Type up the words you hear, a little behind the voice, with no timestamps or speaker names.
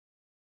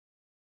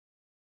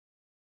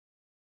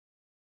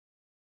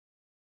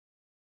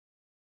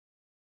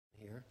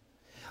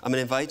I'm going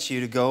to invite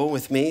you to go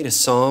with me to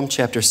Psalm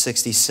chapter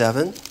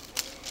 67.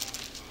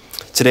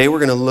 Today we're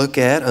going to look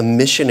at a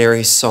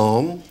missionary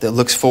psalm that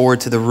looks forward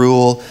to the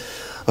rule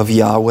of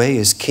Yahweh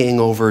as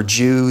king over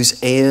Jews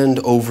and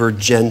over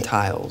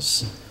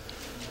Gentiles.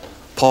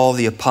 Paul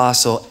the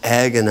apostle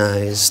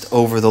agonized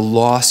over the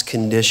lost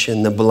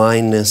condition, the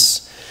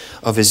blindness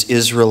of his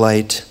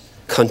Israelite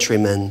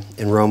countrymen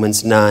in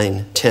Romans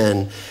 9,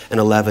 10, and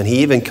 11. He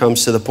even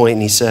comes to the point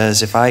and he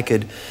says, if I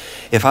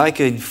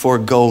could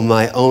forego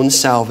my own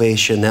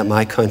salvation that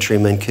my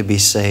countrymen could be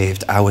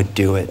saved, I would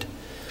do it.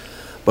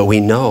 But we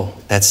know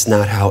that's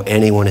not how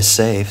anyone is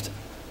saved.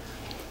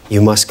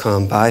 You must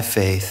come by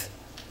faith,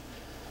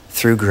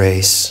 through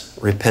grace,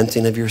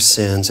 repenting of your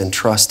sins and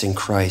trusting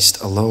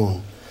Christ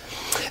alone.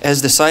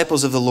 As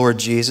disciples of the Lord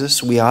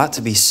Jesus, we ought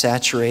to be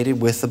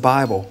saturated with the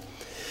Bible.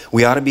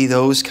 We ought to be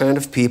those kind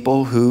of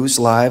people whose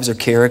lives are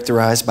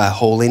characterized by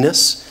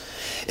holiness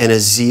and a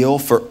zeal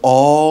for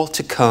all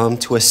to come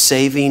to a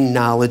saving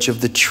knowledge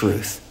of the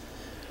truth.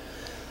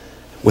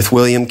 With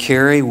William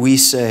Carey, we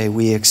say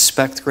we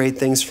expect great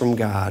things from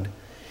God,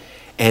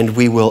 and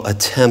we will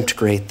attempt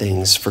great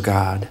things for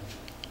God.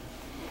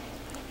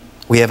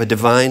 We have a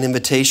divine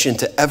invitation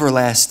to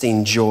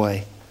everlasting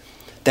joy.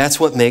 That's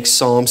what makes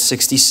Psalm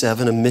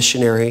 67 a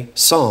missionary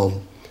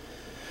psalm.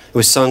 It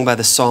was sung by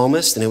the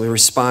psalmist, and it was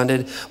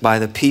responded by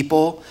the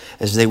people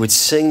as they would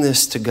sing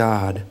this to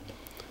God.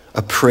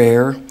 A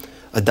prayer,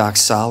 a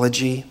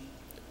doxology,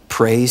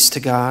 praise to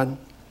God.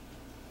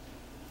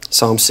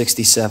 Psalm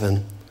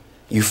 67.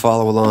 You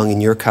follow along in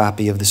your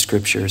copy of the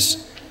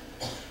scriptures.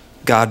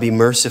 God be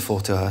merciful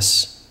to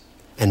us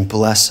and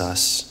bless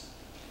us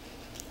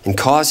and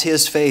cause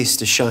his face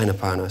to shine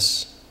upon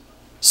us.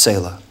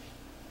 Selah.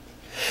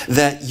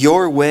 That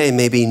your way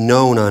may be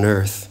known on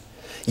earth,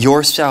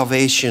 your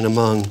salvation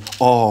among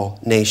all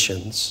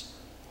nations.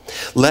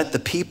 Let the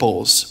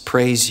peoples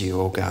praise you,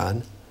 O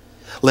God.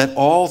 Let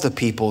all the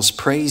peoples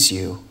praise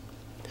you.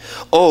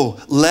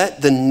 Oh,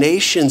 let the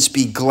nations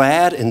be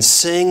glad and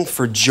sing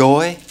for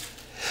joy.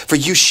 For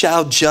you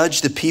shall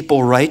judge the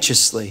people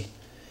righteously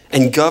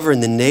and govern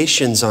the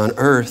nations on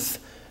earth.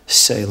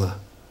 Selah.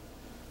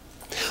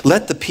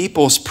 Let the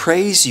peoples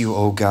praise you,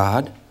 O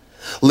God.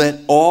 Let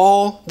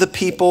all the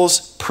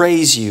peoples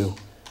praise you.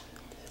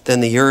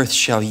 Then the earth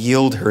shall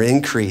yield her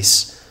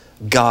increase.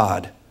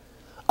 God,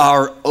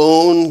 our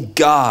own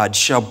God,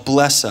 shall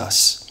bless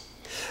us.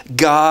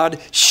 God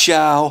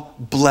shall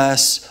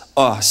bless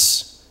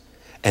us,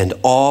 and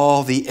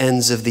all the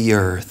ends of the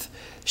earth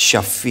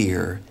shall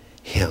fear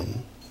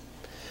him.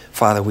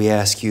 Father, we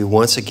ask you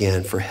once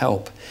again for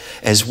help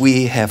as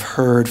we have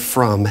heard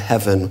from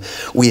heaven.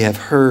 We have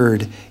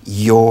heard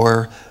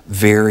your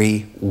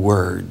very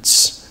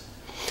words.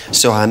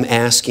 So I'm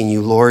asking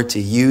you, Lord, to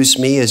use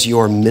me as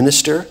your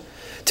minister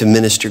to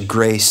minister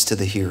grace to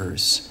the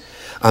hearers.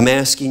 I'm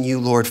asking you,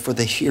 Lord, for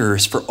the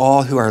hearers, for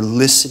all who are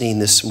listening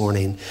this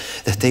morning,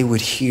 that they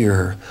would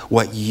hear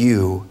what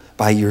you,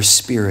 by your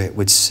Spirit,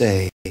 would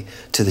say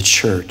to the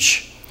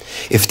church.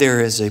 If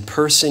there is a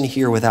person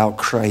here without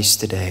Christ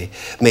today,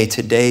 may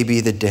today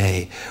be the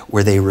day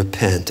where they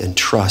repent and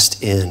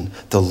trust in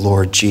the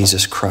Lord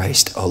Jesus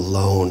Christ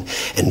alone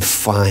and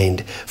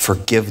find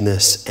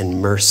forgiveness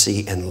and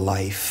mercy and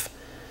life.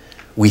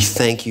 We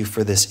thank you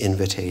for this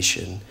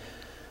invitation.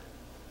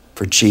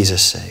 For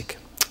Jesus' sake,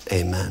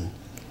 amen.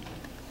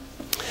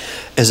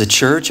 As a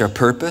church, our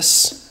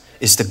purpose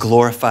is to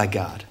glorify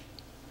God.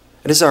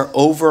 It is our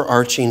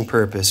overarching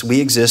purpose.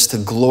 We exist to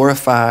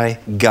glorify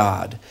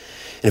God.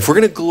 And if we're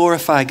going to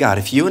glorify God,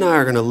 if you and I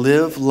are going to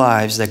live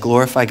lives that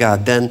glorify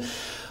God, then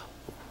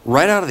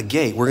right out of the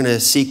gate, we're going to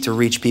seek to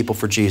reach people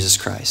for Jesus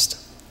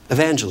Christ.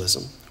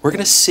 Evangelism. We're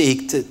going to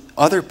seek to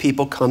other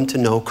people come to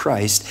know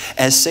Christ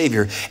as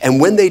Savior.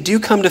 And when they do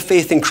come to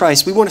faith in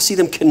Christ, we want to see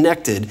them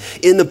connected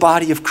in the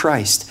body of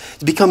Christ,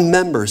 to become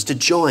members, to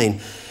join.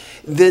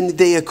 Then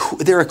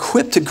they're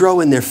equipped to grow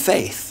in their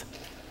faith.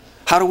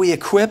 How do we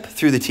equip?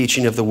 Through the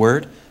teaching of the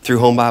Word, through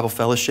home Bible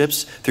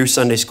fellowships, through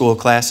Sunday school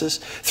classes,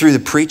 through the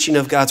preaching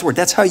of God's Word.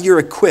 That's how you're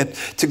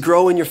equipped to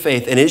grow in your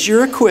faith. And as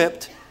you're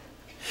equipped,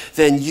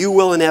 then you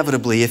will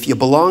inevitably, if you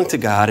belong to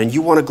God and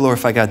you want to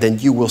glorify God, then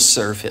you will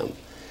serve him.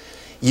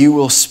 You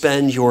will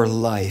spend your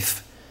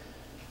life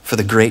for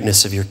the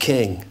greatness of your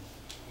King.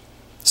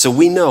 So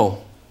we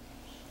know,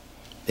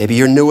 maybe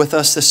you're new with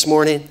us this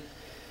morning,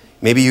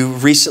 maybe you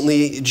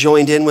recently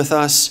joined in with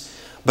us,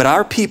 but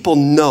our people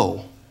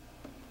know,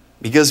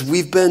 because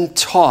we've been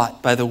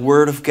taught by the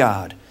Word of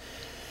God,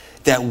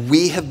 that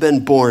we have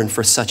been born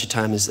for such a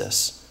time as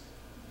this.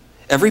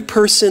 Every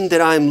person that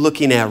I'm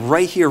looking at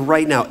right here,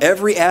 right now,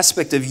 every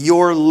aspect of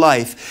your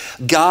life,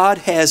 God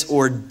has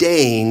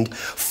ordained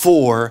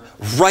for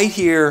right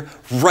here,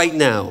 right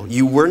now.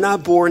 You were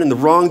not born in the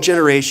wrong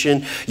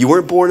generation. You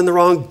weren't born in the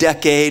wrong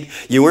decade.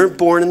 You weren't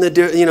born in this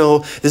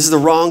is the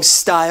wrong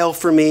style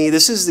for me.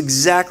 This is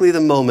exactly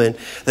the moment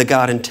that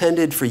God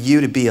intended for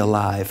you to be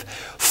alive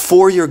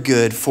for your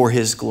good, for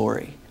his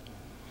glory.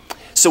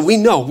 So we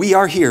know we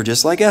are here,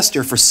 just like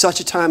Esther, for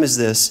such a time as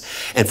this.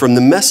 And from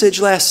the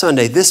message last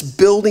Sunday, this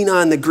building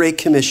on the Great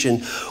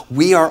Commission,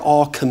 we are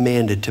all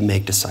commanded to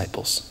make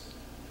disciples.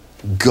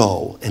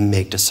 Go and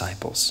make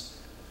disciples,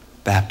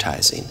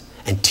 baptizing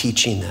and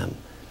teaching them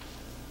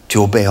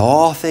to obey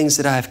all things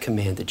that I have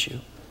commanded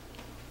you.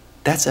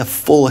 That's a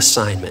full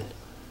assignment.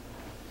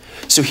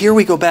 So here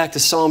we go back to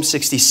Psalm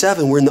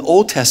 67. We're in the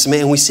Old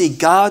Testament and we see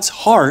God's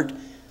heart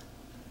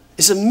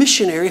is a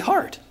missionary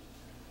heart.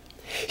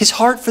 His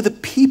heart for the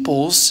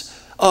peoples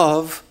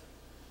of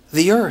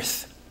the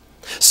earth.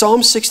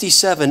 Psalm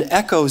 67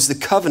 echoes the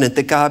covenant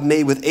that God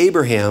made with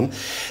Abraham,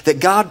 that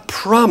God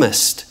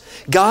promised.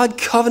 God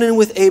covenanted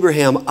with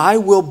Abraham, I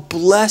will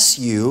bless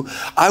you.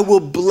 I will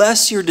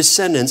bless your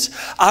descendants.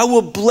 I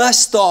will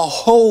bless the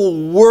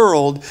whole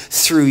world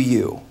through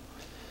you.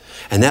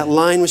 And that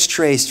line was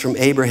traced from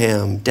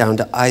Abraham down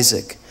to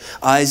Isaac.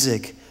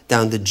 Isaac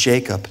down to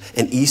Jacob,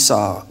 and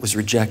Esau was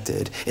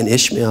rejected, and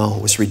Ishmael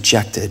was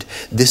rejected.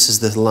 This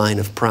is the line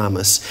of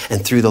promise,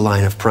 and through the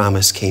line of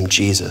promise came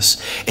Jesus,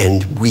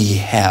 and we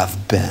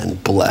have been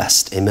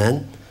blessed.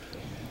 Amen?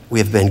 We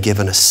have been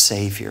given a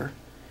Savior,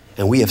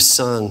 and we have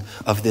sung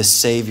of this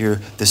Savior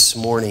this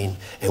morning,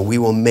 and we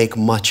will make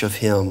much of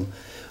him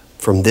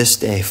from this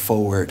day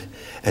forward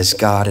as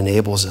God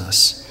enables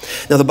us.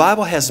 Now, the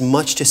Bible has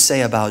much to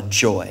say about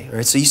joy. All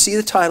right? So you see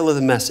the title of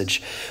the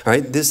message. All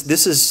right?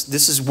 This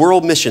is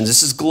world missions.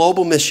 This is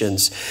global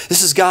missions.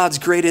 This is God's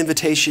great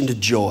invitation to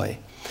joy.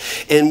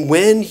 And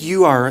when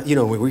you are,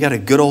 we got a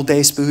good old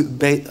days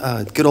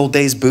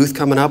booth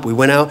coming up. We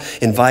went out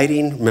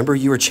inviting. Remember,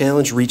 you were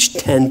challenged, reach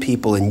 10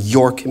 people in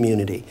your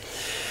community.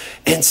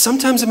 And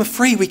sometimes I'm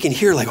afraid we can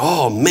hear like,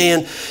 oh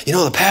man,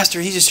 the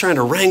pastor, he's just trying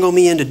to wrangle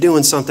me into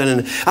doing something,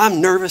 and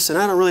I'm nervous and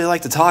I don't really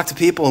like to talk to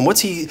people. And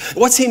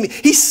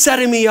he's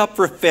setting me up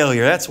for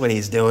failure. That's what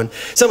he's doing.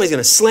 Somebody's going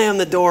to slam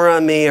the door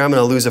on me, or I'm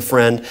going to lose a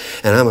friend,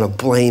 and I'm going to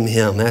blame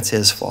him. That's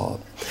his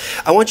fault.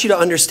 I want you to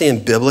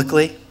understand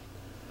biblically,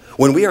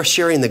 when we are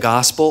sharing the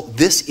gospel,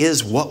 this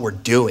is what we're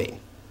doing.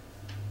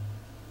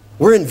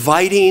 We're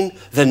inviting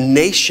the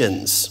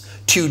nations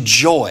to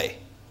joy.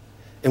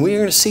 And we are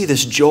going to see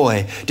this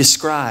joy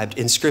described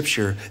in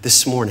Scripture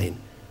this morning.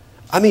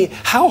 I mean,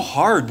 how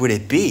hard would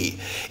it be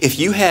if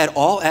you had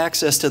all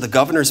access to the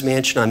governor's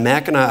mansion on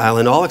Mackinac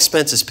Island, all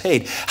expenses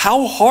paid?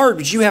 How hard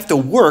would you have to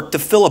work to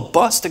fill a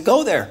bus to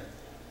go there?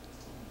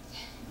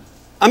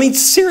 I mean,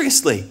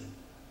 seriously.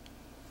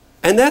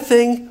 And that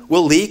thing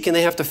will leak, and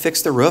they have to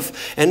fix the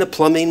roof, and the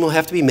plumbing will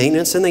have to be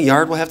maintenance, and the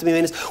yard will have to be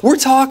maintenance. We're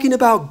talking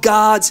about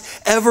God's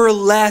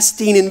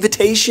everlasting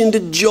invitation to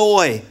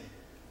joy.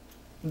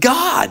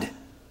 God.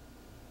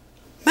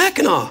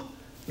 Mackinac,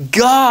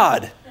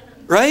 God,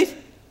 right?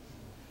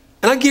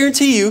 And I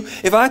guarantee you,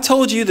 if I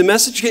told you the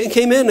message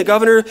came in, the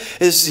governor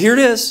is, here it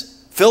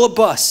is, fill a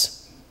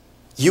bus,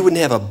 you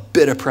wouldn't have a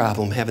bit of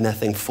problem having that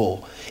thing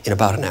full in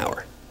about an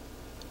hour.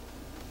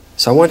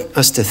 So I want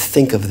us to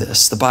think of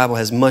this. The Bible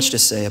has much to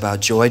say about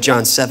joy.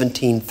 John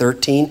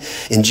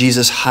 17:13, in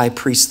Jesus' high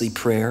priestly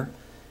prayer,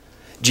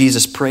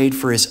 Jesus prayed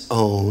for his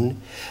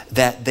own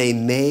that they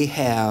may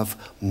have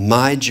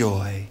my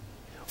joy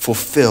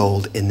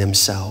fulfilled in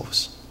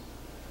themselves.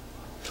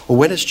 Well,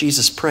 when is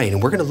Jesus praying?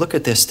 And we're going to look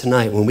at this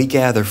tonight when we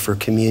gather for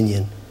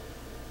communion.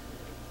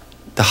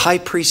 The high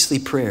priestly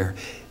prayer,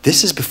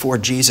 this is before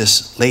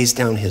Jesus lays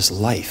down his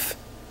life.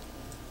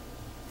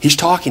 He's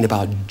talking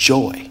about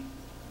joy.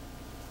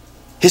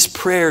 His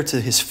prayer to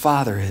his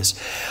Father is,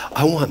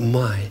 I want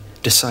my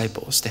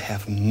disciples to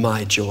have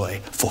my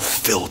joy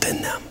fulfilled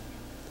in them.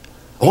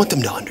 I want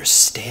them to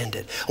understand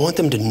it. I want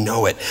them to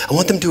know it. I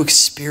want them to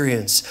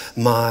experience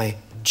my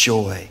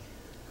joy.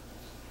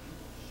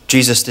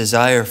 Jesus'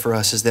 desire for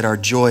us is that our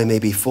joy may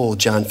be full,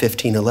 John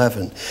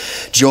 15:11.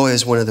 Joy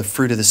is one of the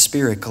fruit of the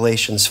Spirit,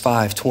 Galatians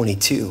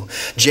 5:22.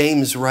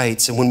 James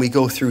writes, and when we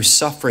go through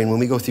suffering, when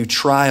we go through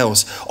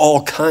trials,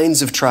 all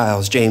kinds of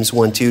trials, James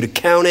 1:2, to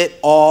count it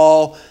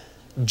all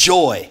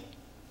joy.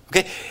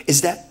 Okay,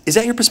 is that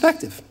your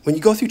perspective when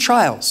you go through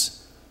trials?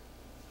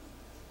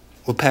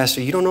 Well,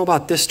 Pastor, you don't know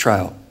about this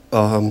trial.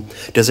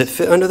 Does it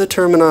fit under the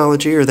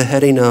terminology or the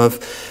heading of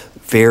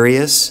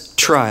various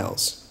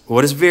trials?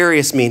 What does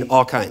various mean?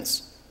 All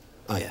kinds.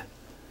 Oh yeah,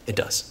 it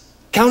does.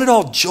 Count it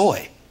all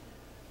joy,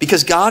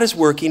 because God is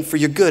working for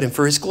your good and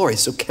for his glory.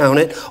 So count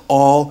it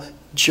all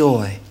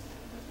joy.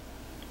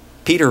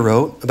 Peter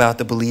wrote about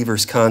the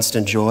believer's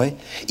constant joy,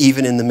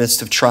 even in the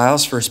midst of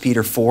trials, 1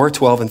 Peter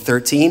 4:12 and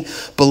 13.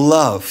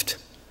 Beloved,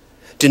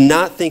 do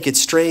not think it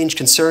strange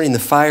concerning the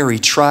fiery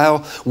trial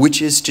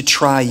which is to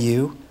try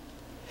you,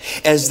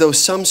 as though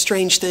some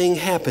strange thing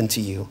happened to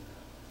you.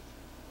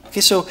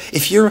 Okay, so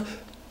if you're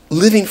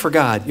living for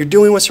God, you're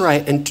doing what's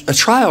right, and a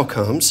trial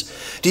comes,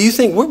 do you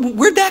think,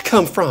 where'd that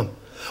come from?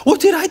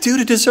 What did I do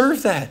to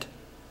deserve that?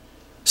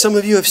 Some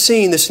of you have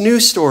seen this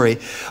news story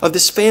of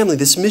this family,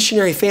 this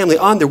missionary family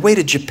on their way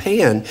to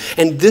Japan,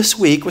 and this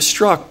week was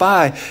struck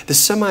by the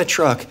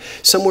semi-truck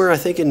somewhere, I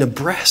think in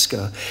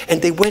Nebraska,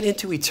 and they went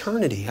into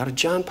eternity out of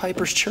John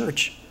Piper's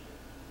church.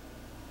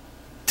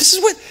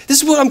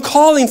 This is what I'm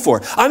calling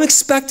for. I'm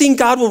expecting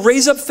God will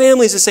raise up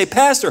families and say,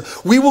 Pastor,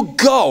 we will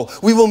go,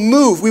 we will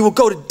move, we will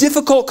go to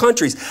difficult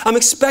countries. I'm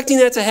expecting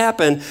that to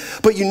happen,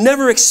 but you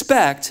never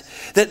expect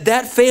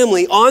that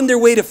family on their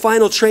way to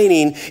final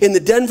training in the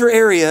Denver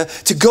area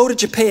to go to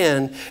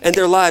Japan and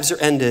their lives are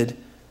ended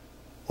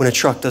when a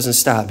truck doesn't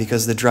stop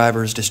because the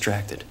driver is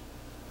distracted.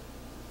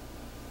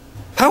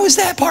 How is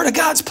that part of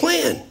God's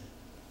plan?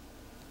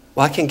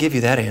 Well, I can't give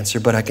you that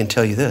answer, but I can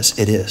tell you this,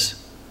 it is.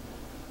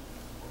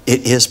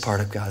 It is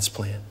part of God's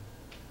plan.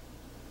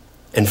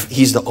 And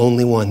he's the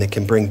only one that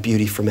can bring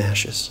beauty from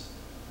ashes.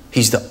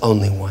 He's the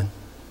only one.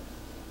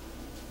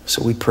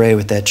 So we pray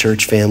with that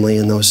church family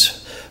and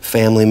those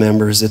family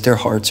members that their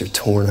hearts are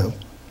torn out.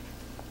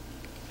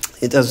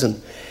 It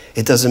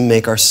doesn't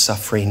make our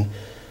suffering,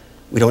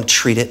 we don't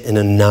treat it in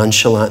a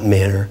nonchalant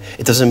manner.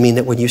 It doesn't mean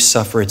that when you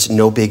suffer, it's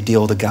no big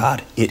deal to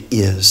God. It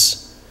is.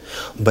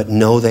 But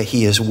know that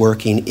he is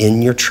working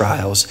in your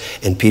trials.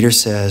 And Peter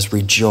says,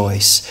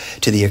 rejoice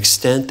to the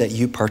extent that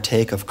you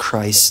partake of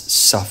Christ's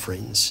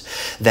sufferings,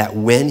 that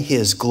when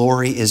his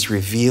glory is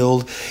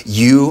revealed,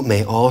 you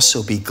may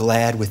also be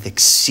glad with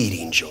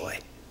exceeding joy.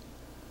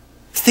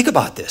 Think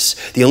about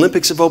this. The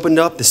Olympics have opened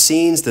up, the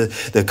scenes,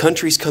 the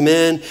countries come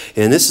in,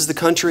 and this is the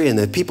country, and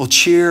the people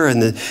cheer,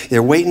 and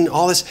they're waiting,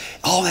 all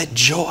that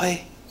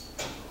joy.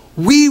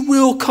 We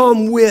will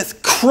come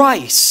with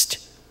Christ.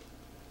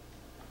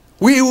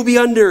 We will be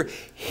under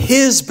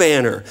his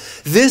banner.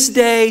 This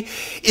day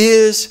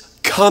is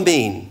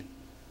coming.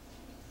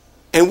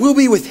 And we'll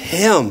be with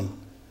him.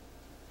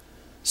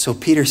 So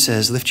Peter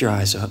says, lift your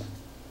eyes up.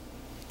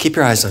 Keep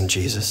your eyes on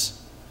Jesus.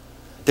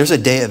 There's a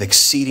day of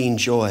exceeding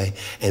joy.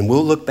 And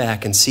we'll look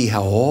back and see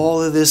how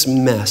all of this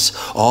mess,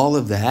 all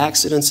of the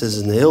accidents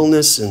and the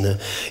illness and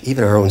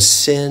even our own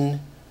sin,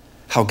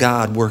 how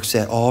God works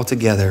that all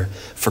together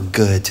for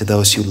good to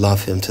those who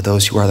love him, to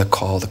those who are the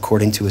called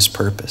according to his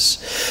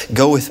purpose.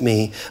 Go with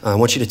me. I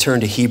want you to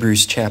turn to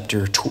Hebrews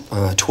chapter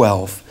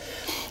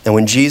 12. And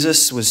when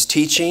Jesus was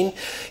teaching,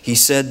 he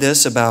said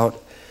this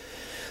about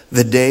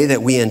the day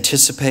that we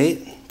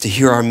anticipate to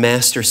hear our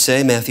master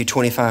say, Matthew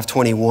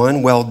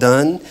 25:21, well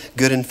done,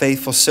 good and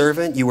faithful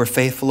servant. You were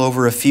faithful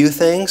over a few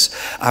things.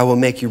 I will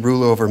make you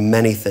ruler over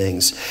many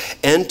things.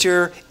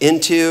 Enter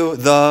into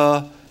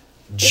the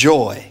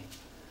joy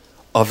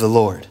of the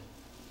Lord,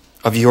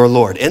 of your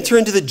Lord. Enter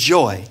into the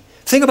joy.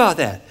 Think about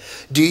that.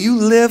 Do you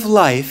live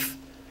life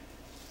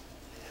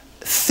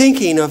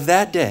thinking of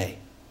that day?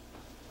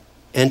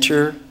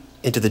 Enter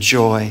into the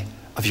joy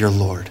of your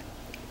Lord.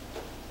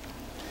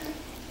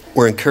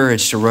 We're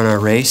encouraged to run our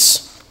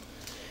race.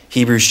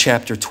 Hebrews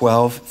chapter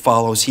 12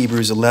 follows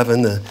Hebrews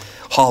 11, the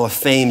Hall of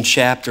Fame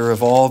chapter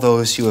of all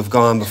those who have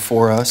gone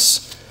before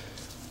us.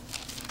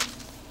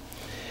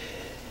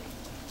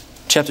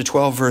 Chapter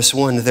 12, verse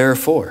 1,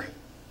 therefore,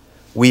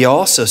 we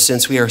also,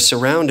 since we are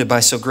surrounded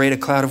by so great a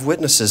cloud of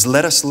witnesses,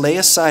 let us lay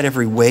aside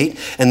every weight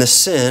and the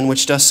sin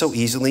which does so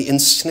easily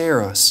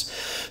ensnare us.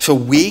 So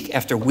week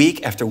after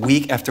week after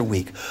week after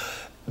week,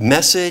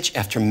 message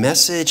after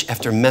message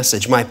after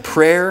message, my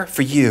prayer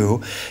for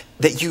you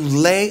that you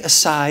lay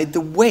aside the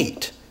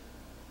weight.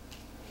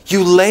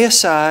 You lay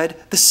aside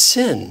the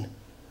sin.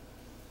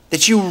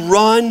 That you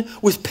run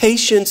with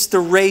patience the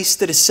race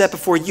that is set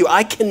before you.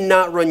 I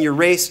cannot run your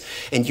race,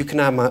 and you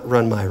cannot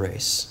run my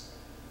race.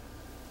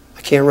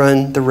 I can't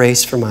run the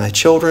race for my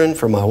children,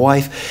 for my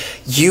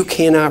wife. You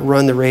cannot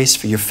run the race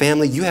for your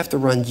family. You have to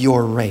run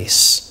your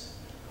race.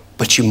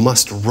 But you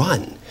must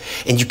run.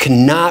 And you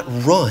cannot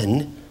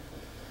run.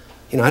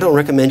 You know, I don't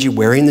recommend you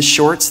wearing the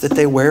shorts that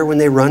they wear when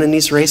they run in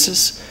these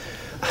races.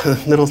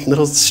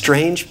 little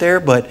strange there,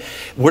 but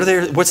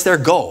what's their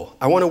goal?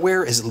 I want to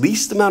wear as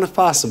least amount as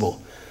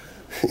possible.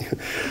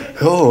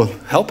 Oh,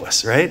 help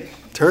us, right?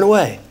 Turn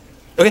away.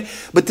 Okay,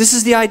 but this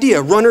is the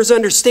idea. Runners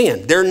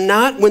understand. They're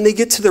not, when they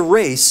get to the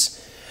race,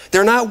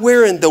 they're not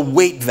wearing the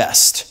weight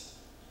vest.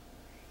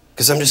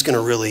 Because I'm just going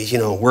to really,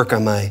 work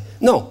on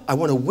no, I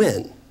want to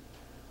win.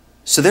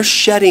 So they're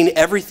shedding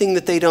everything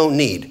that they don't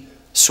need.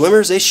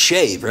 Swimmers, they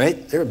shave,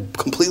 right? They're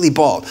completely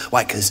bald.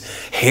 Why? Because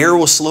hair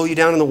will slow you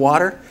down in the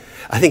water?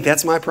 I think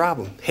that's my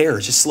problem. Hair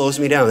just slows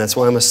me down. That's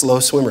why I'm a slow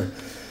swimmer.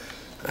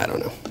 I don't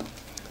know.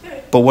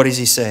 But what does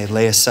he say?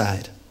 Lay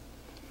aside.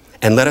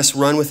 And let us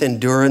run with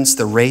endurance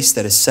the race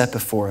that is set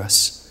before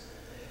us.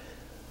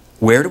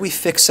 Where do we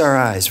fix our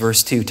eyes?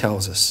 Verse 2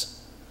 tells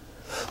us.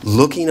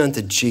 Looking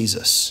unto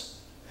Jesus,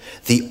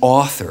 the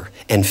author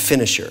and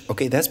finisher.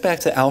 Okay, that's back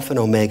to Alpha and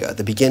Omega,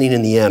 the beginning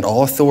and the end.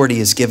 All authority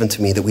is given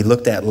to me that we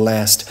looked at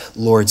last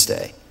Lord's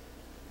Day.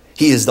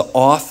 He is the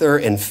author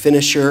and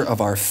finisher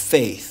of our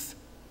faith.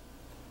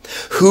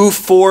 Who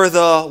for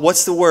the,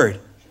 what's the word?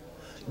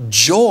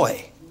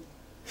 Joy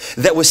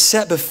that was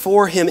set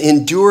before him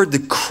endured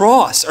the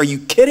cross. Are you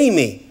kidding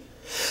me?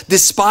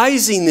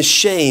 Despising the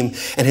shame,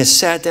 and has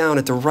sat down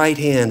at the right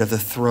hand of the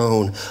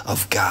throne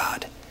of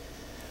God.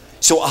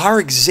 So our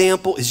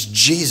example is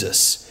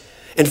Jesus.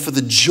 And for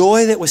the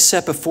joy that was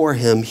set before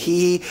him,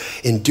 he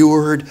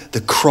endured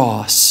the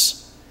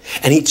cross.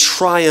 And he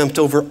triumphed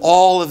over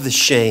all of the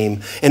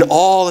shame and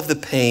all of the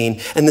pain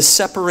and the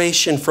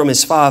separation from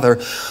his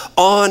Father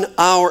on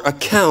our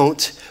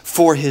account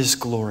for his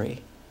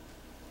glory,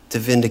 to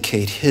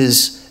vindicate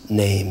his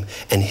name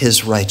and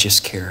his righteous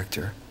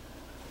character.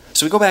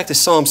 So we go back to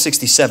Psalm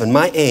 67.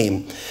 My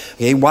aim,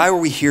 okay, why are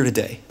we here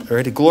today? All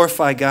right, to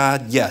glorify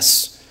God?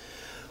 Yes.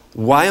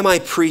 Why am I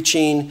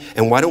preaching?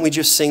 And why don't we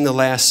just sing the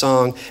last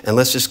song and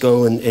let's just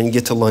go and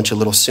get to lunch a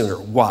little sooner?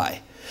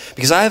 Why?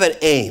 Because I have an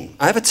aim.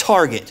 I have a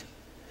target.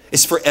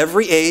 It's for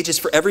every age. It's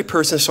for every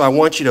person. So I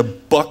want you to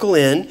buckle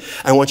in.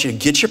 I want you to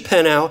get your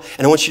pen out.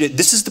 And I want you to,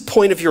 this is the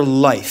point of your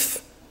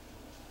life.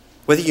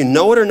 Whether you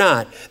know it or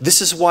not,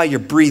 this is why you're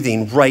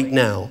breathing right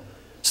now.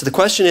 So the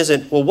question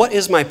isn't, well, what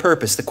is my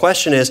purpose? The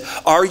question is,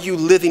 are you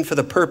living for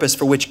the purpose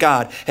for which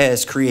God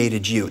has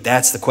created you?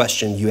 That's the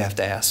question you have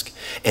to ask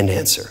and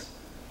answer.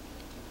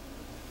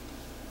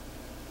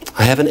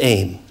 I have an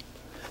aim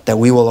that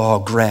we will all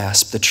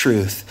grasp the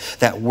truth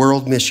that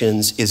world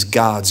missions is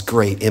God's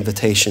great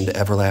invitation to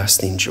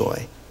everlasting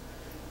joy.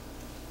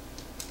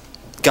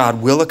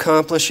 God will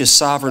accomplish his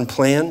sovereign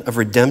plan of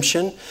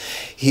redemption.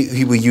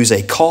 He will use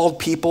a called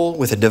people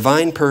with a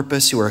divine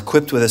purpose who are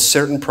equipped with a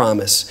certain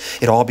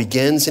promise. It all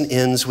begins and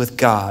ends with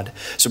God.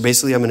 So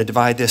basically, I'm going to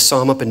divide this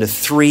psalm up into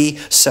 3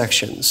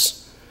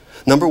 sections.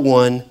 Number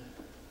 1,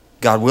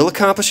 God will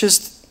accomplish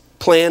his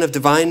plan of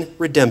divine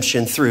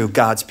redemption through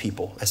God's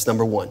people. That's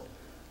number 1,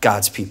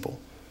 God's people.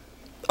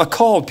 A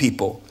called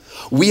people.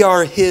 We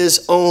are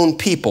his own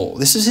people.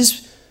 This is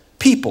his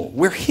people.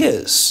 We're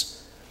his.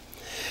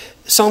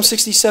 Psalm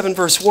 67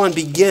 verse 1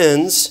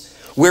 begins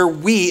where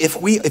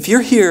if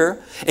you're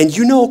here and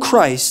you know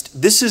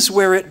Christ, this is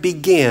where it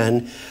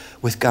began,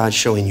 with God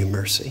showing you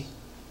mercy.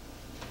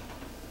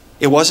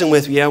 It wasn't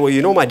with,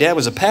 my dad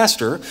was a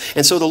pastor,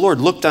 and so the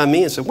Lord looked on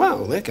me and said,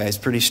 wow, that guy's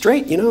pretty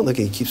straight, look,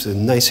 he keeps a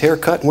nice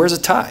haircut and wears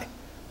a tie.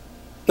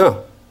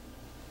 No.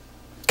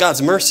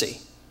 God's mercy.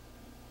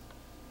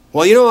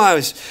 Well, I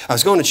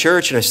was going to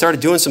church and I started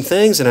doing some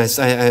things and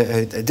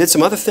I did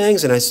some other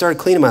things and I started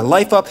cleaning my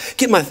life up,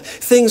 getting my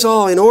things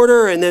all in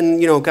order, and then,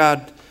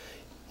 God,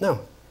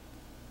 no.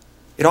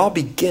 It all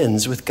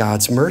begins with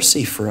God's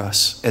mercy for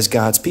us as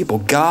God's people.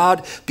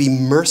 God, be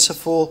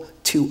merciful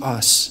to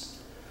us.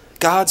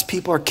 God's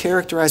people are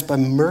characterized by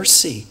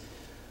mercy.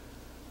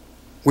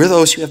 We're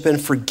those who have been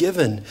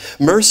forgiven.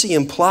 Mercy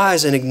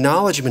implies an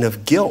acknowledgement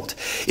of guilt.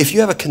 If you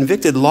have a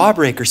convicted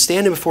lawbreaker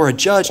standing before a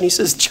judge and he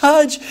says,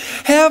 "Judge,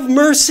 have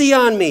mercy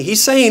on me,"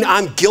 he's saying,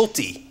 "I'm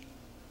guilty.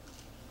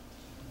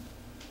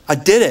 I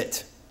did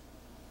it."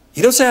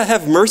 You don't say,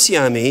 "Have mercy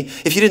on me,"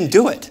 if you didn't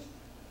do it.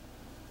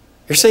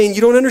 You're saying,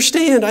 "You don't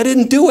understand. I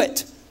didn't do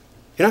it."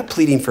 You're not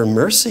pleading for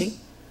mercy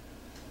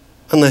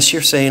unless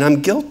you're saying,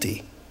 "I'm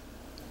guilty."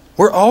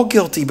 We're all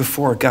guilty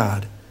before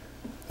God.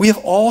 We have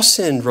all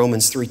sinned,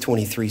 Romans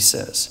 3:23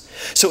 says.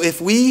 So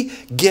if we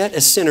get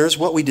as sinners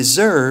what we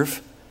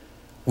deserve,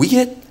 we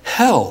get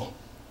hell.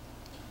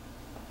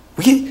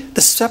 We get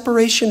the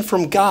separation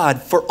from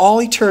God for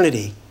all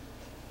eternity.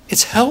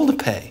 It's hell to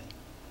pay.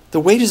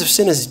 The wages of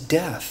sin is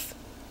death.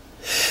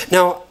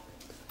 Now,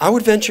 I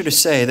would venture to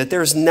say that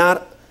there's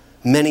not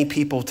many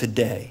people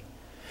today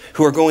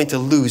who are going to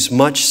lose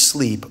much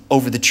sleep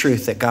over the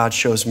truth that God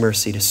shows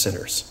mercy to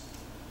sinners.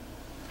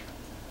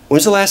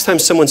 When's the last time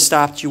someone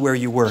stopped you where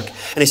you work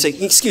and they say,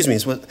 "Excuse me,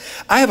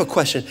 I have a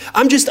question.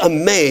 I'm just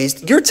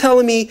amazed. You're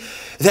telling me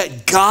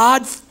that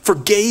God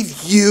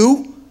forgave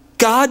you?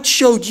 God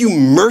showed you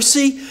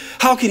mercy?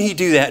 How can he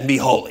do that and be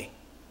holy?"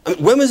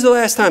 When was the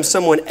last time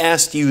someone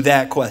asked you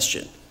that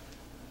question?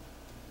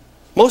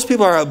 Most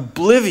people are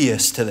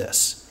oblivious to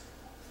this,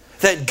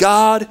 that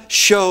God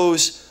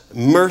shows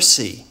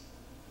mercy.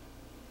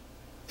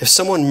 If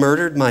someone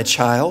murdered my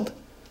child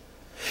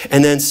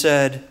and then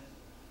said,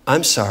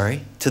 "I'm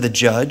sorry," to the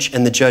judge,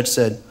 and the judge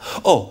said,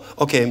 "Oh,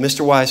 okay,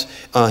 Mr. Wise,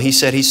 he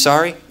said he's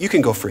sorry, you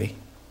can go free,"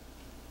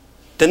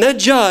 then that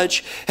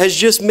judge has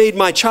just made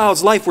my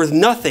child's life worth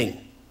nothing.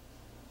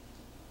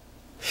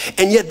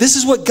 And yet this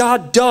is what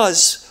God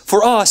does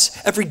for us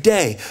every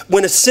day.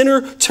 When a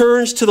sinner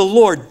turns to the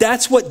Lord,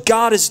 that's what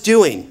God is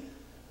doing.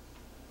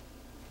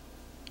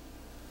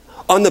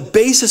 On the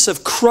basis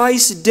of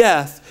Christ's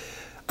death,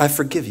 I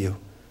forgive you.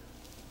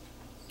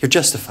 You're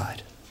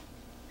justified.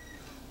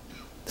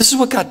 This is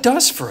what God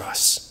does for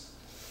us.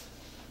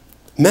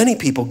 Many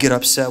people get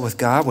upset with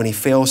God when he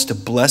fails to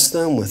bless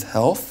them with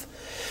health,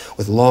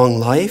 with long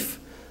life,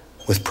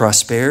 with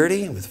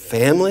prosperity, with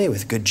family,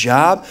 with a good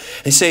job.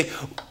 And they say,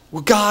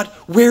 "Well, God,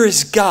 where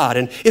is God?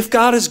 And if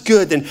God is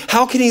good, then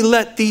how can he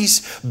let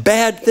these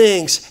bad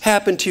things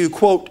happen to,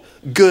 quote,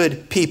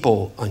 good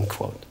people,"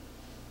 unquote?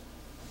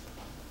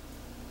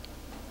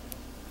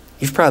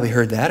 You've probably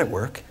heard that at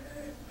work.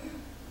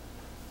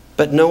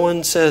 But no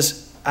one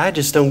says, "I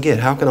just don't get,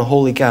 how can a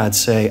holy God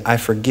say, 'I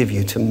forgive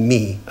you,' to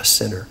me, a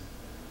sinner?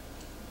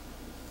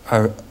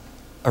 A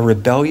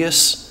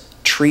rebellious,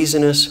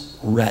 treasonous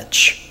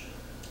wretch.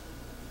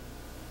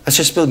 That's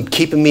just been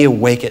keeping me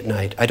awake at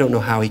night. I don't know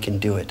how he can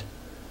do it.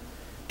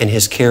 And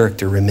his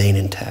character remain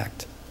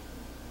intact."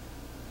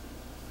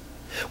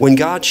 When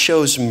God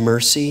shows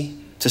mercy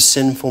to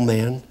sinful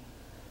man,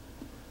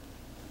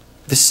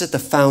 this is at the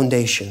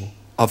foundation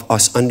of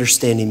us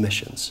understanding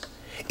missions.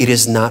 It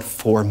is not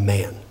for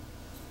man.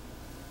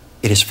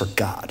 It is for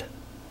God.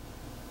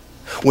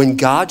 When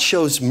God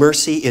shows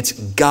mercy, it's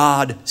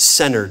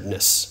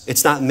God-centeredness.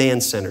 It's not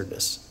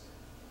man-centeredness.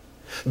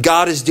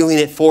 God is doing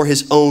it for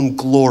his own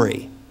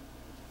glory.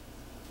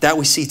 That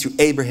we see through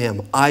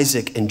Abraham,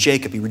 Isaac, and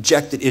Jacob. He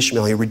rejected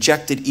Ishmael. He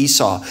rejected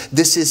Esau.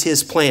 This is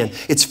his plan.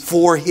 It's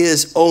for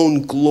his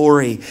own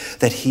glory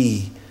that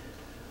he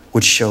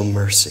would show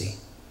mercy.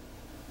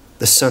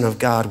 The Son of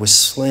God was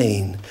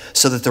slain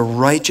so that the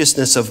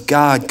righteousness of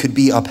God could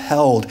be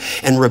upheld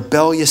and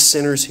rebellious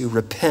sinners who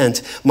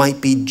repent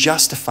might be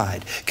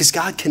justified. Because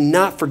God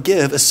cannot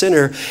forgive a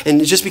sinner.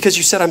 And just because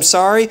you said, I'm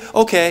sorry,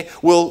 okay,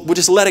 we'll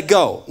just let it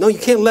go. No, you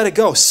can't let it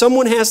go.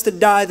 Someone has to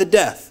die the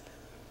death.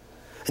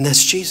 And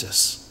that's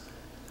Jesus.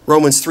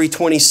 Romans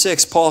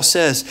 3:26, Paul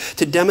says,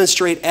 to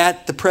demonstrate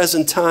at the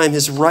present time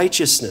his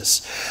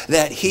righteousness,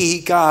 that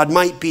he, God,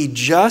 might be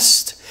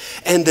just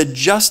and the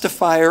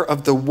justifier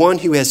of the one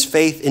who has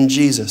faith in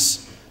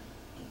Jesus.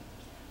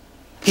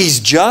 He's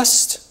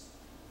just.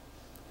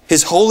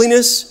 His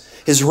holiness,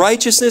 his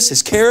righteousness,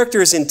 his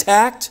character is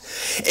intact,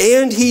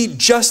 and he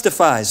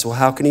justifies. Well,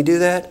 how can he do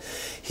that?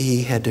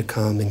 He had to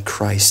come in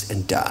Christ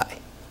and die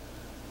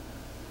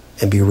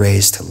and be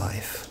raised to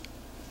life.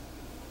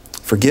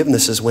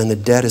 Forgiveness is when the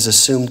debt is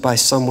assumed by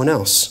someone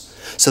else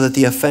so that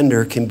the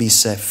offender can be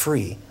set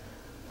free.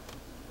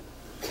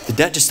 The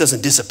debt just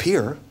doesn't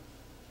disappear.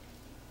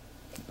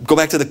 Go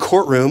back to the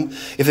courtroom.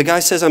 If a guy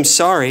says, I'm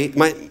sorry,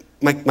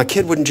 my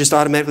kid wouldn't just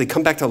automatically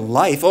come back to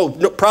life. Oh,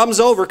 no,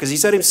 problem's over because he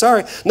said he's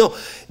sorry. No,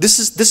 this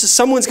is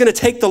someone's going to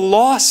take the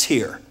loss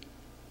here.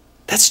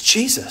 That's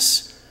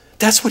Jesus.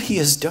 That's what he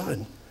has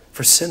done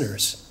for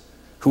sinners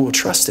who will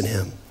trust in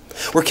him.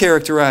 We're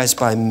characterized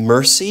by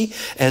mercy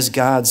as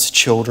God's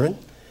children,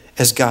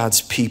 as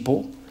God's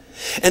people.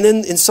 And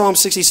then in Psalm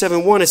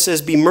 67:1, it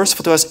says, be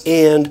merciful to us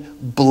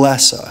and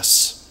bless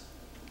us.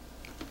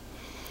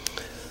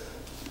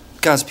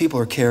 God's people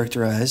are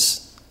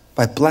characterized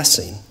by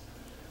blessing.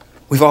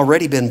 We've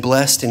already been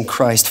blessed in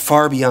Christ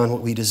far beyond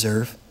what we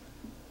deserve.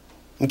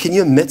 And can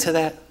you admit to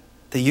that?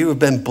 That you have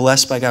been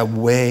blessed by God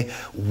way,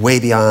 way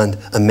beyond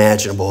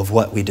imaginable of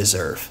what we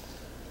deserve.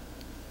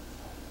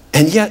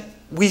 And yet,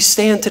 we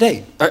stand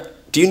today.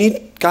 Do you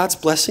need God's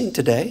blessing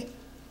today?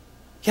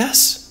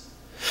 Yes.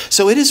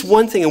 So it is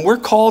one thing, and we're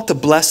called to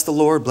bless the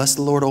Lord,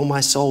 O my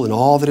soul, and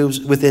all that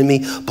is within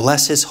me.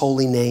 Bless his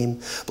holy name.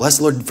 Bless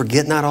the Lord,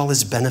 forget not all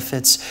his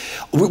benefits.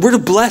 We're to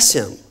bless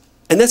him,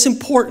 and that's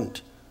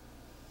important.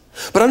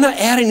 But I'm not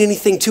adding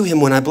anything to him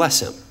when I bless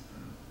him.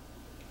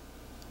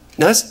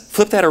 Now let's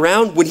flip that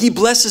around. When he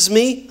blesses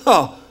me,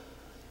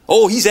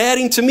 oh, he's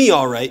adding to me,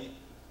 all right.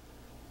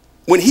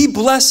 When he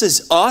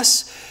blesses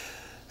us,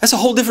 that's a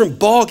whole different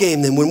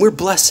ballgame than when we're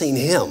blessing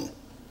him.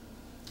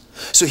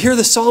 So here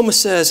the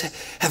psalmist says,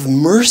 have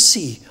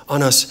mercy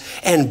on us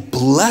and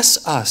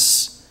bless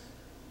us.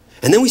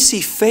 And then we see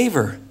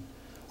favor.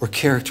 We're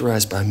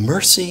characterized by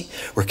mercy.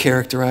 We're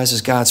characterized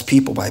as God's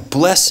people by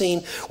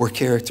blessing. We're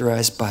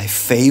characterized by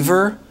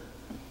favor.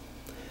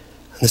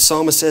 And the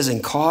psalmist says,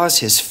 and cause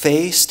his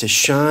face to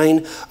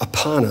shine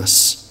upon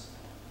us.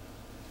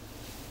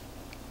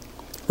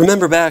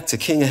 Remember back to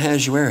King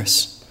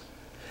Ahasuerus.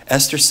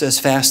 Esther says,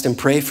 fast and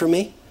pray for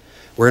me.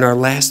 We're in our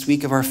last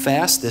week of our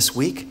fast this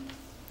week.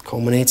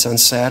 Culminates on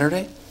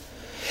Saturday.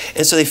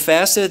 And so they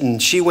fasted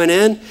and she went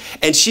in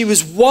and she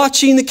was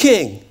watching the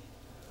king.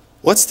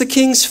 What's the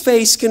king's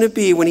face going to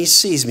be when he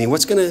sees me?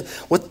 What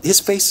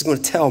his face is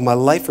going to tell, my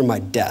life or my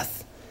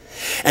death?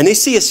 And they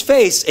see his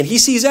face and he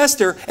sees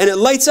Esther and it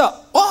lights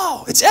up.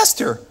 Oh, it's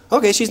Esther.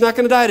 Okay, she's not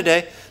going to die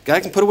today. Guy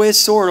can put away his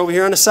sword over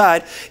here on the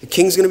side. The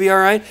king's going to be all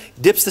right.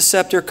 Dips the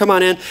scepter. Come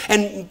on in.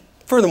 And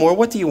furthermore,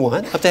 what do you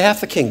want? Up to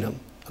half the kingdom.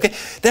 Okay,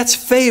 that's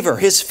favor.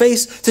 His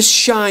face to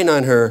shine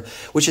on her,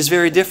 which is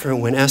very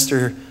different when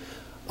Esther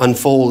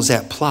unfolds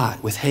that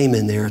plot with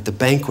Haman there at the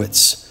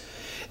banquets.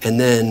 And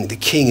then the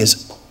king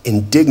is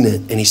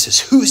indignant and he says,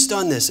 who's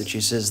done this? And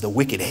she says, the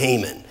wicked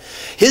Haman.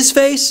 His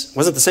face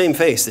wasn't the same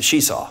face that she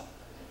saw.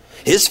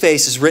 His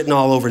face is written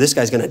all over, this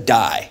guy's going to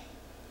die.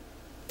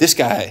 This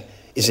guy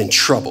is in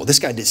trouble. This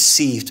guy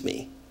deceived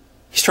me.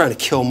 He's trying to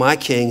kill my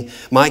king,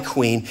 my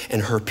queen,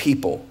 and her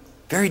people.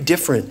 Very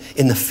different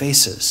in the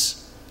faces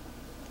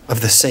of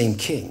the same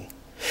king.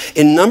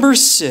 In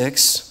Numbers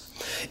 6,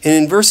 and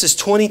in verses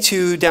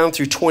 22 down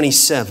through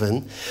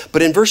 27,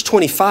 but in verse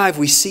 25,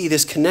 we see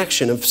this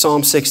connection of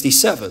Psalm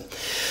 67.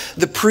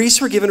 The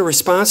priests were given a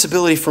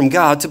responsibility from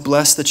God to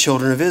bless the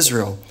children of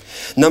Israel.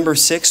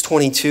 Numbers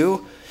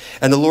 6:22,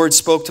 and the Lord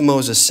spoke to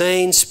Moses,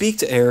 saying, speak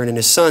to Aaron and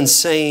his sons,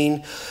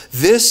 saying,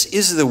 this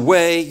is the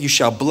way you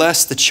shall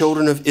bless the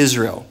children of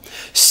Israel.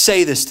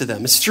 Say this to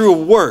them. It's through a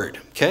word,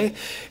 okay?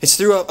 It's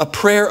through a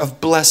prayer of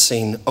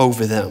blessing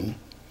over them.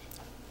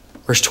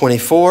 Verse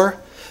 24,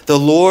 the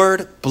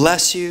Lord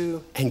bless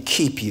you and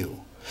keep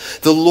you.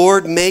 The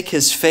Lord make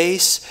his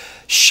face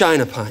shine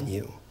upon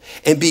you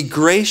and be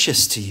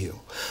gracious to you.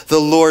 The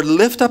Lord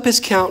lift up his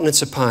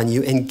countenance upon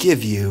you and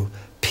give you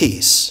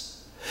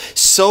peace.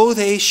 So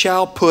they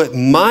shall put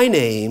my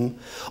name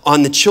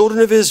on the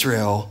children of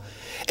Israel,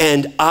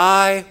 and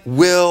I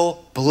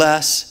will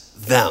bless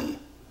them.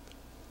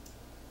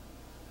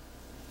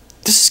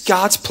 This is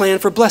God's plan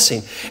for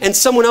blessing. And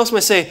someone else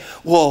might say,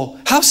 well,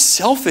 how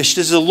selfish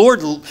does the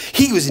Lord,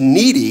 he was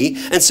needy,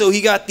 and so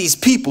he got these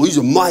people. These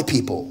are my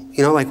people.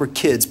 You know, like we're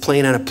kids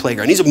playing on a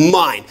playground. These are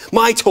mine,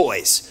 my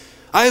toys.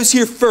 I was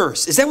here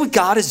first. Is that what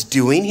God is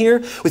doing here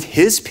with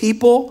his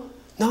people?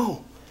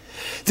 No.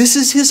 This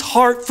is his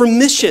heart for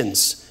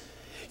missions.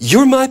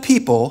 You're my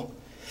people,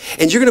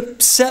 and you're going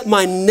to set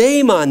my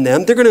name on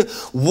them. They're going to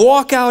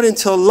walk out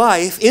into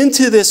life,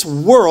 into this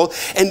world,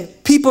 and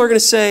people are going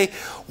to say,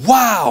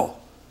 wow,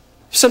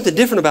 there's something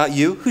different about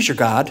you. Who's your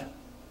God?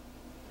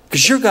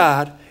 Because your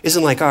God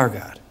isn't like our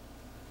God.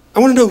 I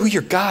want to know who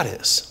your God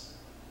is.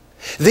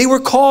 They were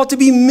called to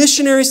be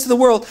missionaries to the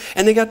world,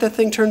 and they got that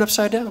thing turned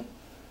upside down.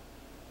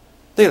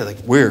 They got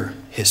like, we're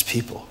his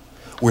people.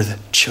 We're the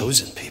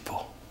chosen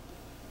people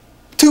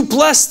to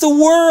bless the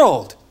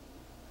world.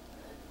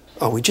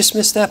 Oh, we just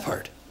missed that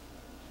part.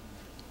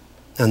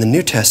 Now in the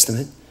New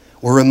Testament,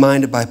 we're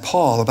reminded by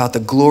Paul about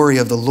the glory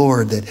of the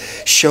Lord that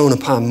shone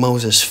upon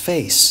Moses'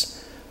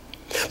 face.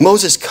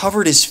 Moses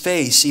covered his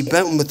face. He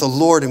bent with the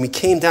Lord, and we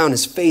came down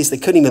his face. They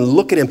couldn't even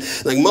look at him.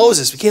 Like,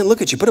 Moses, we can't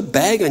look at you. Put a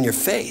bag on your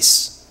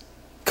face.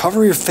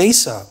 Cover your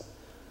face up.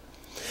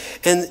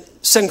 And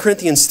 2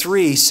 Corinthians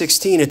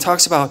 3:16, it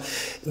talks about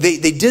they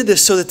did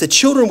this so that the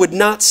children would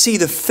not see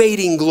the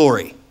fading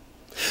glory.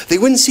 They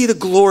wouldn't see the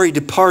glory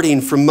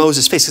departing from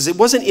Moses' face because it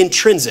wasn't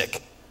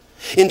intrinsic.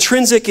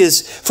 Intrinsic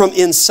is from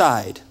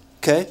inside,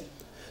 okay?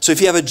 So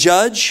if you have a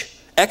judge,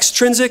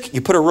 extrinsic,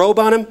 you put a robe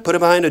on him, put him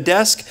behind a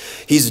desk,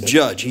 he's a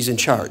judge, he's in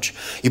charge.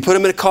 You put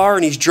him in a car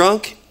and he's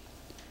drunk,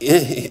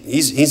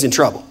 he's in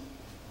trouble,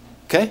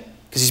 okay?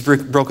 Because he's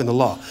broken the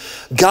law.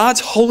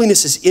 God's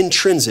holiness is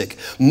intrinsic.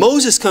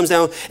 Moses comes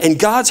down and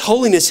God's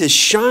holiness is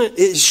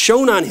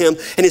shown on him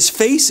and his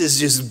face is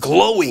just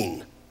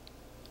glowing.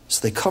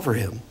 So they cover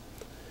him.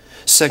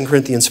 2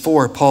 Corinthians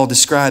 4, Paul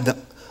described the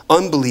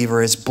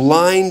unbeliever as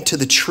blind to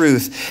the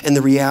truth and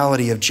the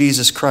reality of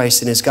Jesus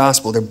Christ and his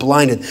gospel. They're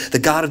blinded. The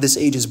God of this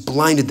age has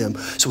blinded them.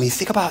 So when you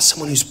think about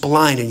someone who's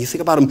blind and you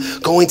think about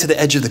them going to the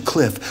edge of the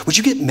cliff, would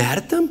you get mad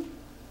at them?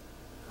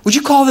 Would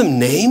you call them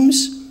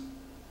names?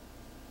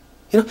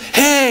 You know,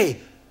 hey,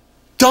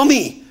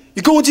 dummy,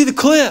 you're going to the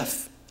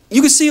cliff.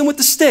 You can see them with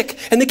the stick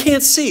and they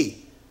can't see.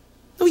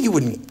 No, you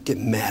wouldn't get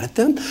mad at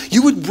them.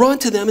 You would run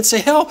to them and say,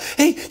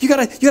 hey, you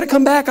gotta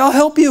come back. I'll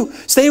help you.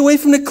 Stay away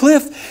from the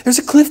cliff. There's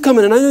a cliff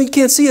coming and I know you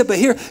can't see it, but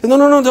here,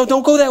 no,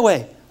 don't go that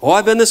way. Oh,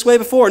 I've been this way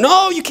before.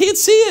 No, you can't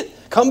see it.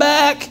 Come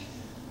back.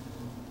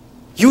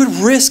 You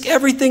would risk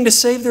everything to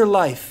save their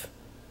life.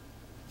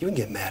 You wouldn't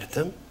get mad at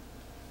them.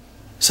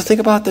 So think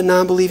about the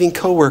non-believing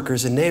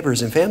coworkers and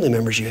neighbors and family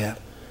members you have.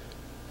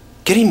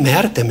 Getting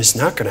mad at them is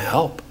not going to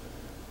help.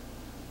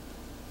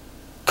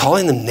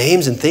 Calling them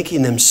names and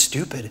thinking them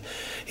stupid,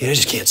 you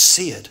just can't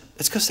see it.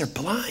 It's because they're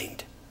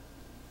blind.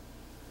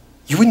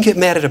 You wouldn't get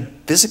mad at a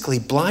physically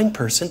blind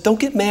person. Don't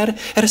get mad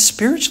at a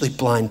spiritually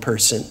blind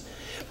person.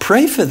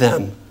 Pray for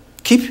them.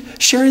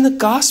 Keep sharing the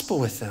gospel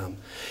with them.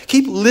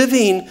 Keep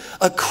living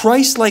a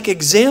Christ-like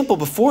example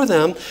before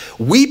them.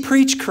 We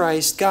preach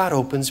Christ, God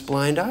opens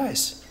blind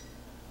eyes.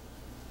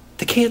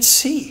 They can't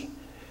see.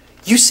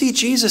 You see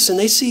Jesus and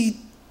they see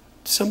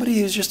somebody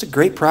who's just a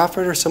great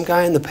prophet or some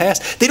guy in the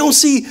past. They don't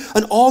see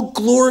an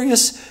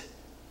all-glorious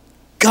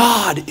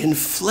God in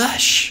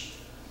flesh.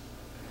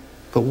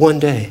 But one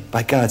day,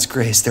 by God's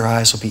grace, their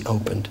eyes will be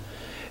opened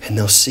and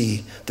they'll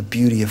see the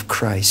beauty of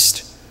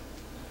Christ.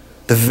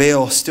 The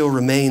veil still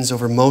remains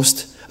over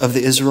most of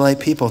the Israelite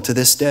people to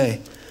this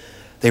day.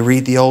 They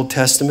read the Old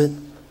Testament.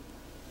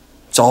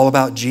 It's all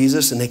about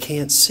Jesus and they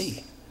can't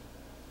see.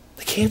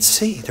 They can't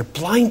see. They're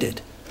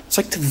blinded. It's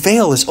like the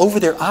veil is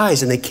over their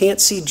eyes and they can't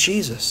see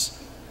Jesus.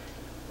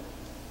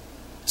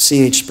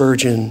 C.H.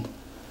 Spurgeon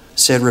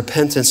said,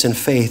 repentance and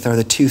faith are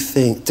the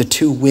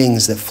two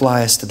wings that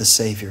fly us to the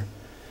Savior.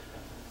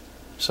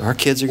 So our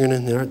kids are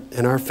going to,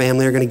 and our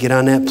family are going to get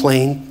on that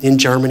plane in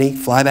Germany,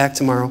 fly back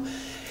tomorrow.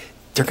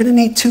 They're going to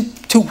need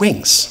two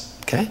wings,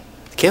 okay?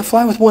 They can't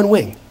fly with one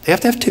wing. They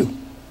have to have two.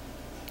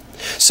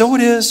 So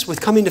it is with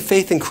coming to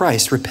faith in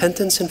Christ,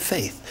 repentance and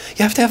faith.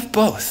 You have to have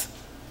both.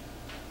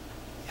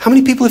 How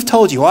many people have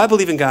told you, oh, I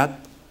believe in God?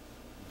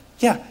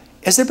 Yeah.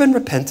 Has there been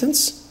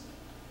repentance?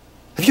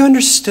 Have you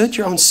understood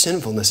your own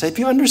sinfulness? Have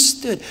you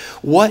understood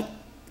what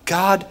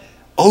God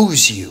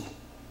owes you?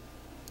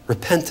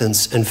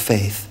 Repentance and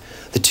faith,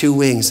 the two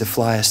wings that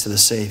fly us to the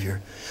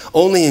Savior.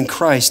 Only in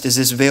Christ is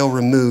this veil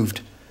removed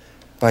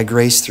by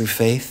grace through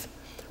faith.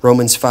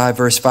 Romans 5,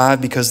 verse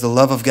 5, because the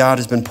love of God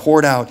has been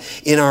poured out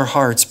in our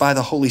hearts by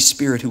the Holy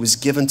Spirit who was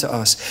given to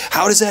us.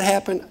 How does that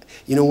happen?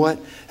 You know what?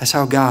 That's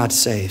how God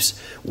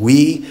saves.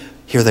 We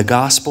hear the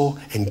gospel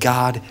and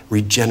God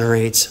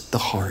regenerates the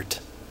heart.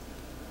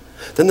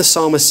 Then the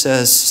psalmist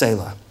says,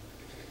 Selah.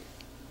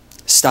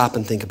 Stop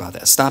and think about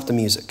that. Stop the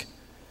music.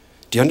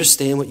 Do you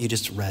understand what you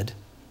just read?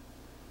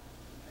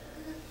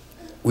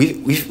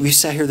 We've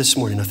sat here this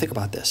morning. Now think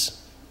about this.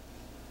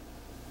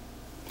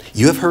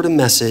 You have heard a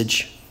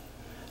message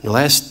in the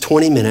last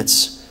 20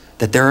 minutes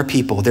that there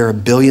are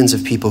billions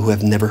of people who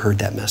have never heard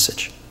that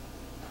message.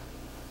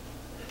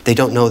 They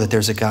don't know that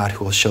there's a God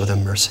who will show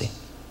them mercy.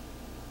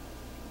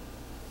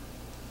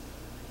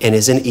 And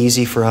isn't it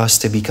easy for us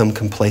to become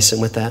complacent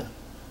with that?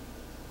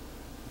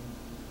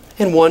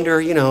 And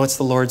wonder, it's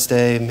the Lord's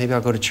day. Maybe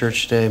I'll go to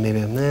church today. Maybe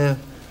I'm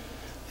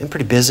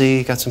pretty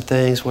busy, got some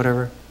things,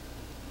 whatever.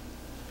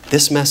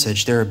 This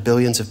message, there are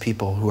billions of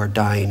people who are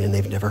dying and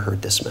they've never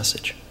heard this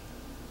message.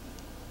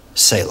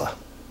 Selah.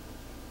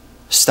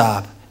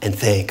 Stop and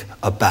think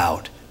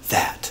about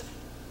that.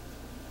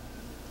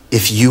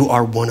 If you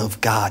are one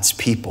of God's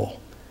people,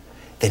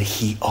 then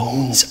he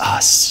owns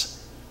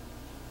us.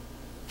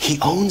 He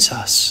owns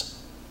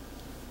us.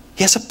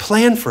 He has a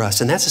plan for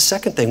us, and that's the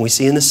second thing we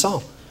see in this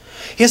psalm.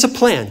 He has a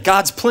plan,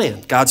 God's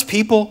plan. God's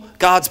people,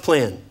 God's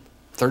plan.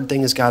 Third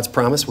thing is God's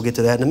promise. We'll get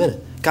to that in a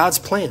minute. God's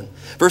plan.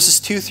 Verses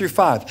 2 through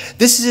 5.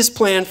 This is his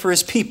plan for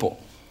his people.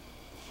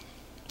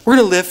 We're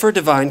going to live for a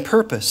divine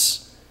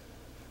purpose.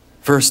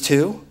 Verse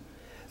 2,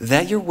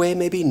 that your way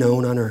may be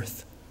known on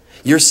earth,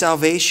 your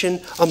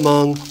salvation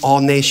among all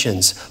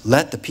nations.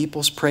 Let the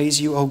peoples praise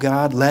you, O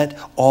God. Let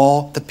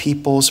all the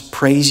peoples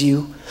praise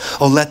you.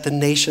 Oh, let the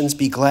nations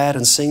be glad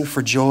and sing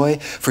for joy,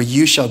 for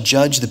you shall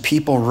judge the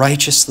people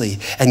righteously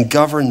and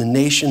govern the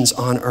nations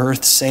on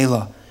earth.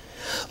 Selah.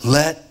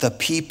 Let the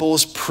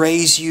peoples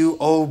praise you,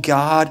 O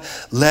God.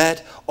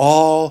 Let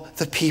all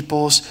the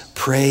peoples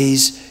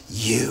praise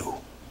you.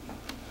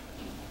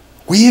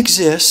 We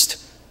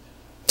exist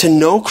to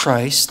know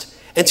Christ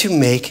and to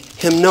make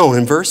him known.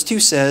 And verse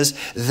 2 says,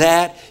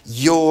 that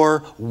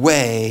your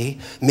way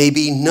may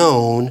be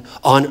known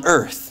on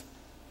earth.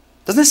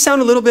 Doesn't this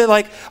sound a little bit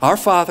like, our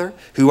Father,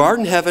 who art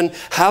in heaven,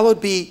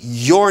 hallowed be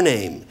your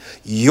name.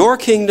 Your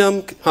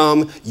kingdom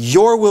come,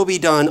 your will be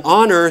done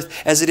on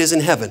earth as it is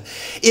in heaven.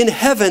 In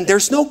heaven,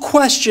 there's no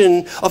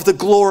question of the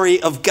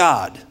glory of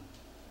God.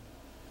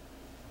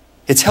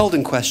 It's held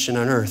in question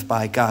on earth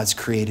by God's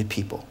created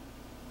people,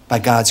 by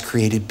God's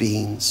created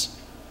beings.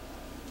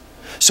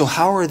 So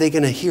how are they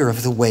going to hear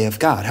of the way of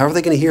God? How are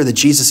they going to hear that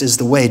Jesus is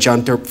the way?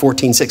 John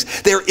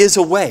 14:6. There is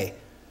a way.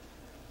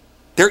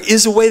 There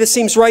is a way that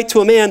seems right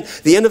to a man.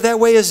 The end of that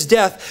way is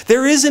death.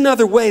 There is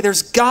another way.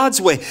 There's God's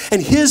way.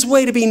 And his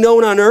way to be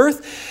known on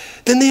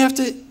earth, then they have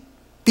to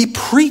be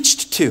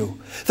preached to.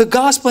 The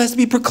gospel has to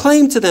be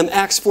proclaimed to them,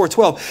 Acts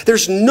 4:12.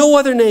 There's no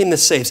other name that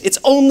saves. It's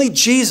only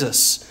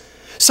Jesus.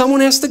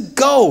 Someone has to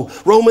go,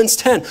 Romans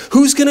 10.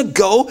 Who's going to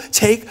go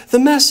take the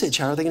message?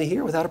 How are they going to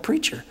hear without a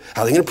preacher?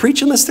 How are they going to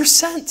preach unless they're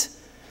sent?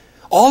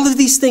 All of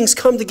these things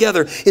come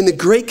together in the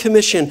Great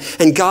Commission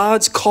and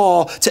God's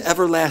call to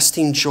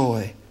everlasting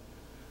joy.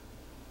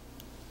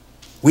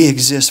 We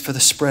exist for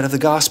the spread of the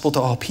gospel to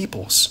all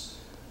peoples.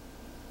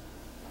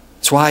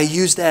 That's why I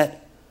used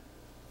that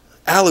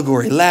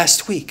allegory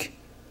last week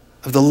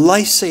of the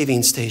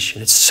life-saving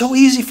station. It's so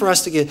easy for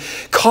us to get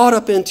caught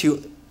up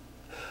into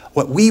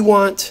what we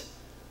want,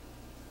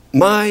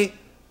 my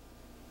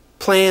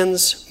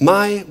plans,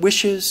 my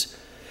wishes,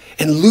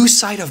 and lose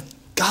sight of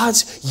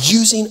God's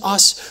using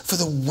us for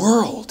the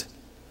world,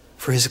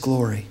 for his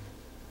glory.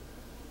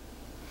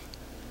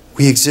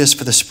 We exist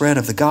for the spread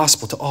of the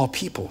gospel to all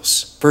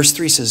peoples. Verse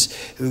 3 says,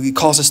 he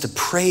calls us to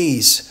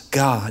praise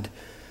God.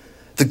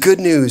 The good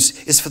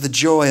news is for the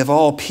joy of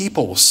all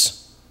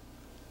peoples.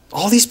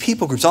 All these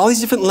people groups, all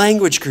these different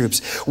language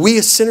groups. We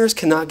as sinners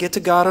cannot get to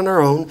God on our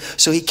own,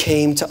 so he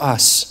came to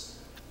us.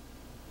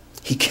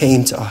 He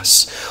came to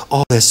us.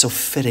 All this so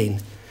fitting.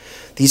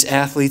 These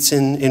athletes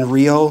in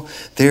Rio,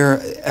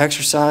 they're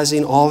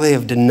exercising. All they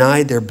have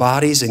denied their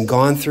bodies and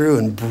gone through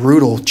in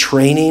brutal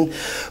training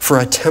for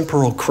a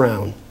temporal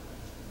crown.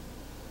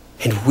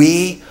 And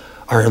we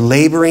are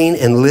laboring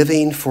and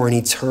living for an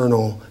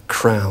eternal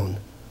crown.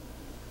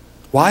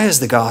 Why is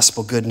the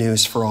gospel good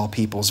news for all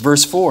peoples?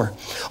 Verse 4,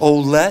 oh,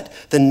 let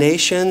the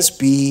nations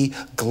be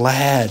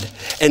glad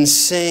and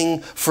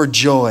sing for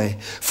joy,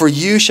 for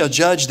you shall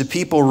judge the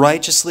people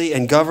righteously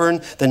and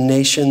govern the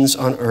nations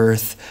on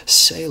earth.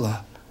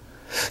 Selah.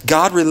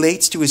 God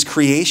relates to his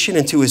creation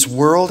and to his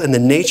world, and the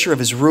nature of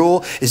his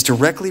rule is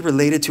directly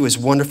related to his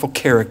wonderful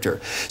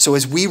character. So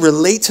as we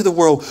relate to the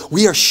world,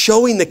 we are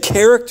showing the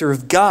character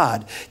of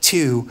God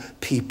to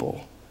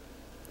people.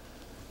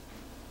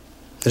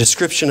 The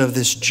description of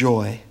this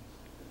joy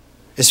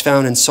is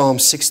found in Psalm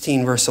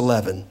 16, verse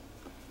 11.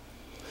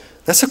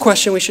 That's a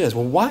question we should ask.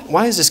 Well,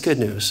 why is this good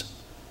news?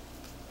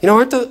 You know,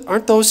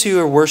 aren't those who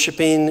are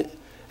worshiping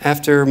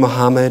after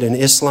Muhammad and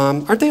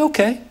Islam, aren't they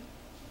okay? I mean,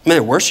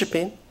 they're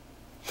worshiping.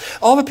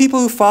 All the people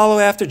who follow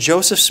after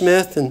Joseph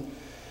Smith and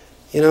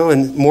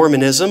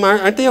Mormonism,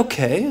 aren't they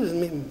okay? I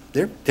mean,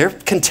 they're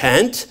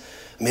content.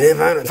 I mean,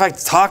 if I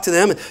talk to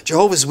them,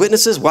 Jehovah's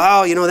Witnesses,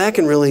 wow, that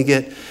can really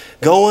get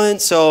going.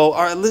 So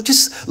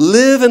just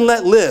live and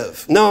let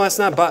live. No, that's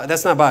not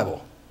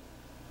Bible.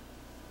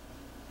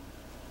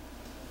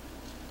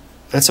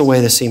 That's a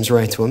way that seems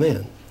right to a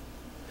man.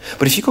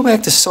 But if you go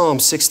back to Psalm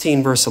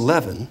 16, verse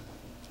 11,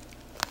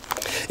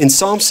 in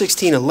Psalm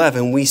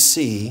 16:11, we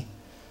see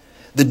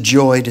the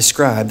joy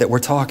described that we're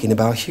talking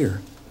about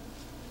here.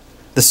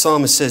 The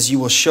psalmist says, you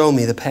will show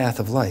me the path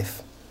of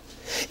life.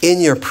 In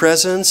your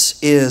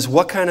presence is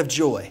what kind of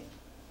joy?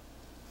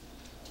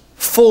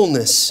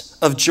 Fullness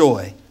of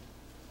joy.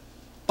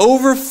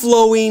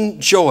 Overflowing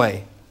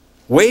joy.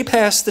 Way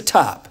past the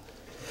top.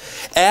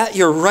 At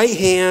your right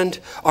hand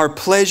are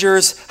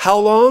pleasures, how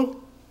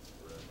long?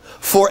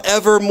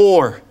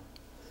 Forevermore.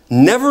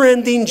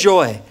 Never-ending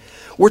joy.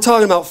 We're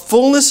talking about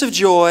fullness of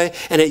joy,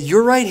 and at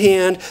your right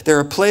hand, there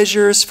are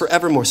pleasures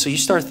forevermore. So you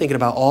start thinking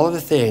about all of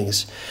the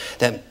things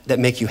that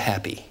make you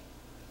happy,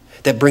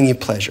 that bring you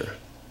pleasure.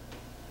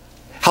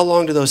 How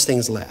long do those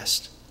things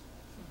last?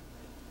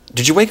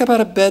 Did you wake up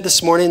out of bed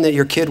this morning that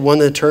your kid won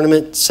the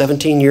tournament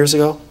 17 years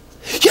ago?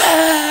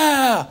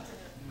 Yeah!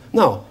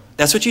 No,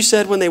 that's what you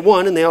said when they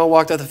won, and they all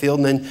walked out the field,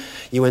 and then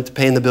you went to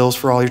paying the bills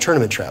for all your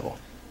tournament travel.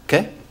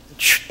 Okay?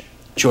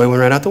 Joy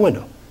went right out the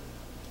window.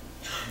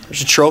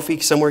 There's a trophy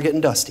somewhere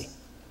getting dusty.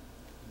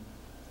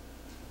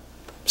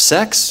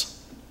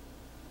 Sex?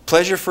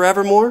 Pleasure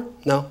forevermore?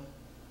 No.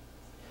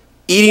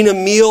 Eating a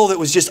meal that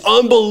was just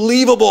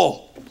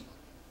unbelievable.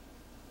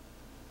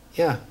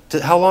 Yeah.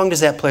 How long does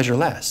that pleasure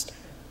last?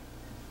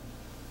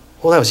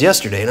 Well, that was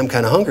yesterday, and I'm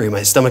kind of hungry.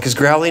 My stomach is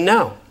growling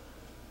now.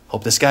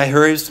 Hope this guy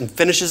hurries and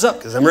finishes up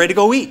because I'm ready to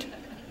go eat.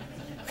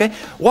 Okay?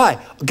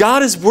 Why?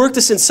 God has worked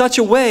us in such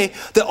a way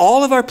that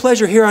all of our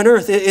pleasure here on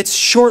earth, it's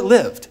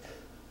short-lived.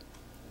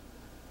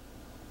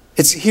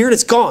 It's here and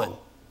it's gone.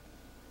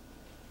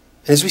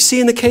 And as we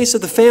see in the case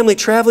of the family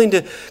traveling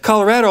to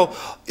Colorado,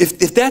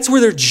 if that's where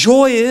their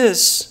joy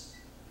is,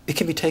 it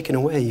can be taken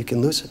away. You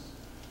can lose it.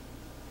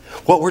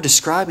 What we're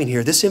describing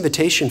here, this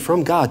invitation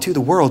from God to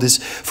the world, is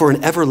for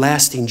an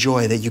everlasting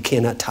joy that you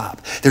cannot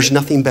top. There's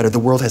nothing better. The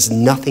world has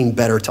nothing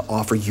better to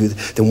offer you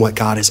than what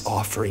God is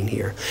offering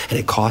here. And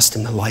it cost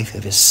him the life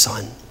of his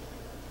son.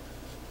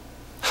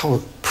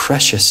 How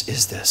precious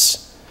is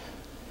this?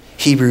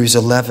 Hebrews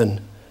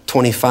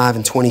 11:25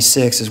 and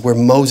 26 is where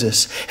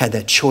Moses had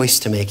that choice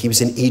to make. He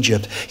was in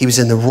Egypt. He was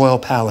in the royal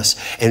palace.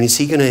 And is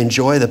he going to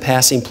enjoy the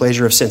passing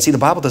pleasure of sin? See, the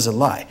Bible doesn't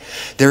lie.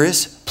 There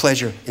is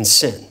pleasure in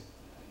sin.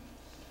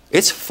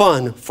 It's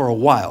fun for a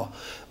while,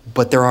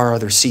 but there are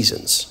other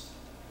seasons.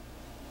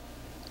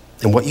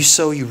 And what you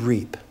sow, you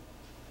reap.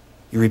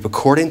 You reap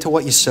according to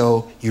what you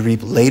sow. You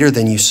reap later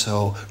than you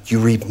sow. You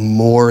reap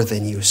more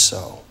than you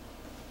sow.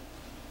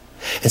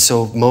 And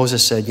so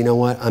Moses said, you know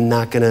what? I'm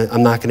not gonna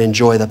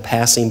enjoy the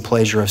passing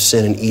pleasure of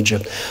sin in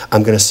Egypt.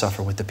 I'm going to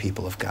suffer with the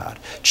people of God,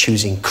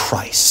 choosing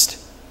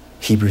Christ.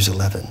 Hebrews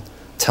 11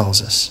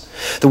 tells us.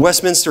 The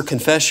Westminster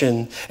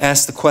Confession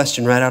asks the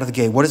question right out of the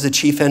gate, what is the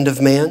chief end of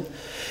man?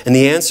 And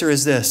the answer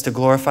is this, to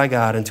glorify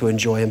God and to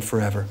enjoy him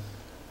forever.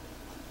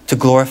 To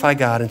glorify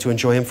God and to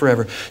enjoy him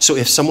forever. So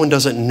if someone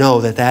doesn't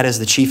know that that is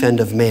the chief end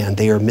of man,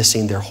 they are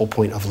missing their whole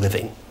point of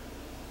living.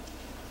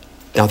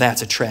 Now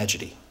that's a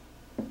tragedy.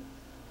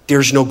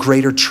 There's no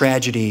greater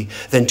tragedy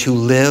than to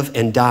live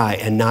and die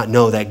and not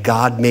know that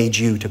God made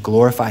you to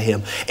glorify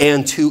him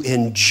and to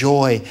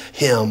enjoy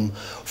him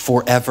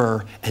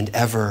forever and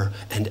ever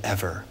and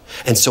ever.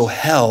 And so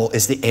hell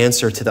is the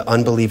answer to the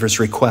unbeliever's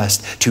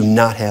request to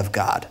not have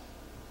God.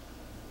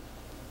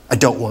 I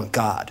don't want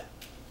God.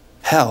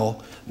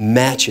 Hell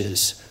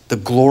matches the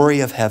glory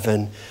of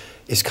heaven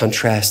is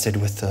contrasted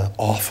with the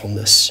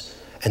awfulness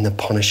and the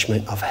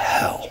punishment of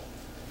hell.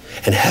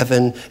 And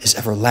heaven is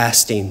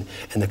everlasting,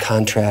 and the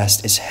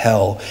contrast is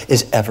hell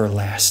is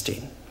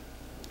everlasting.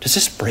 Does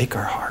this break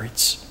our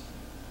hearts?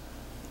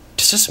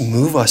 Does this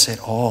move us at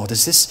all?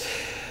 Does this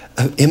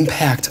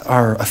impact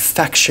our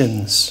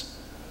affections,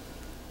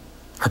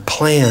 our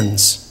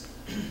plans?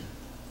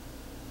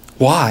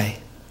 Why?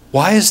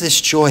 Why is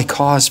this joy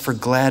cause for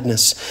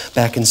gladness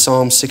back in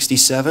Psalm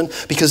 67?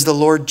 Because the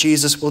Lord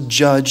Jesus will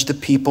judge the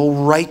people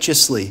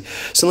righteously.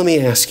 So let me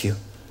ask you,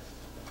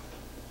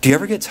 do you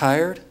ever get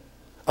tired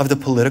of the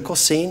political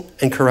scene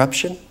and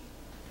corruption?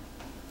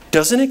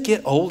 Doesn't it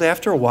get old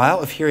after a while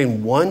of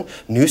hearing one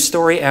news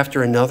story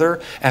after another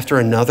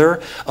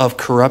of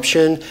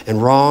corruption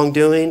and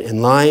wrongdoing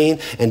and lying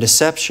and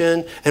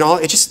deception and all?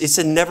 It's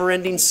a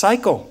never-ending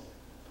cycle.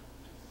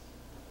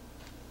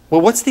 Well,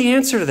 what's the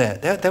answer to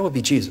that? That would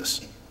be Jesus.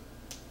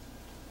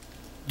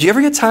 Do you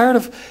ever get tired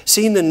of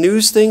seeing the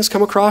news things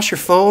come across your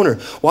phone or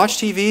watch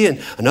TV and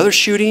another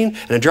shooting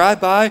and a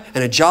drive-by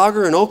and a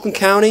jogger in Oakland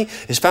County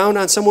is found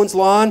on someone's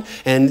lawn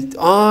and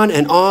on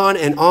and on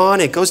and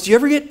on it goes? Do you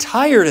ever get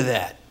tired of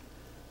that?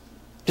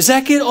 Does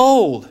that get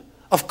old?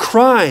 Of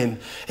crime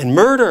and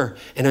murder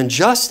and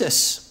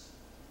injustice?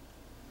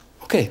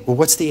 Okay, well,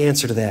 what's the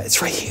answer to that?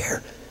 It's right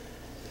here.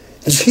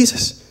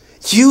 Jesus.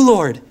 You,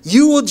 Lord,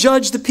 you will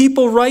judge the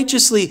people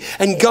righteously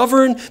and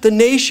govern the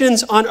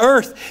nations on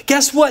earth.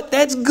 Guess what?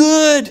 That's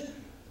good.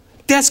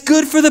 That's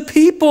good for the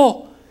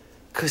people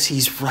because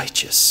he's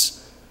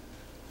righteous.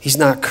 He's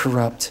not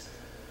corrupt.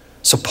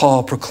 So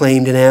Paul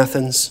proclaimed in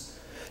Athens,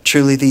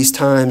 Truly these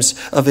times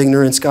of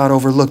ignorance God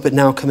overlooked, but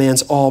now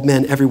commands all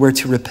men everywhere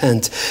to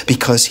repent,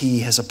 because he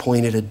has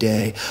appointed a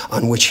day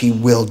on which he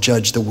will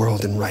judge the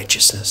world in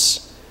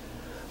righteousness.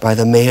 By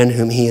the man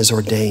whom he has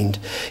ordained,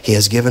 he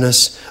has given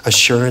us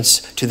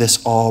assurance to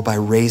this all by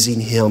raising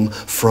him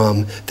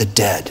from the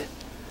dead.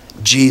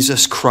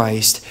 Jesus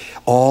Christ,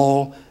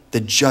 all the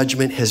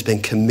judgment has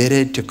been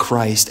committed to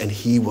Christ, and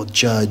he will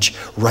judge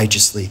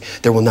righteously.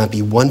 There will not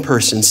be one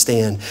person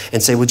stand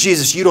and say, well,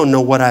 Jesus, you don't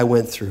know what I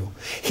went through.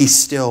 He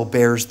still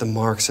bears the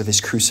marks of his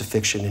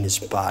crucifixion in his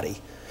body.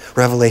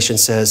 Revelation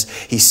says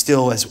he's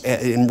still, as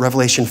in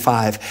Revelation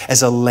 5,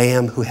 as a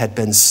lamb who had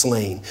been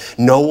slain.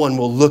 No one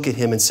will look at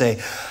him and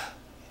say,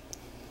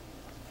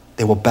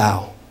 they will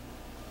bow.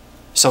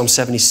 Psalm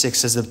 76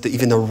 says that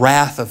even the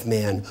wrath of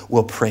man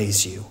will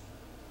praise you.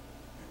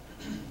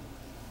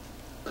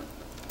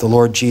 The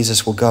Lord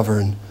Jesus will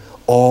govern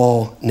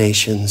all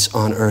nations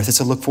on earth. It's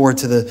a look forward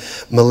to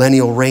the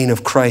millennial reign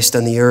of Christ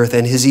on the earth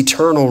and his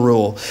eternal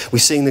rule. We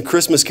sing the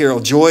Christmas carol,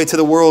 joy to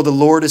the world, the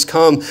Lord has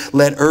come.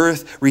 Let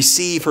earth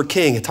receive her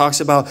king. It talks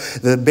about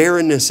the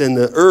barrenness and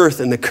the earth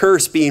and the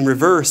curse being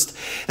reversed.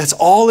 That's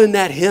all in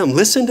that hymn.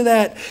 Listen to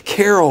that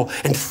carol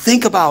and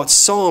think about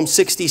Psalm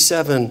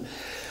 67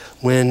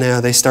 when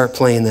they start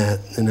playing that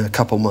in a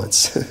couple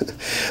months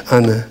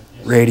on the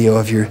radio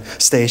of your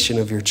station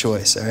of your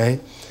choice, all right?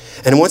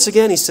 And once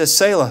again, he says,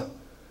 Selah,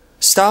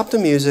 stop the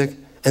music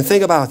and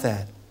think about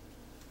that.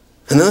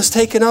 And then let's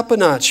take it up a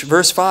notch.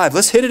 Verse 5,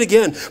 let's hit it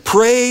again.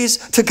 Praise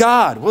to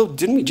God. Well,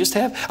 didn't we just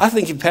have, I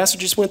think the pastor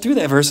just went through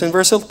that verse in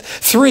verse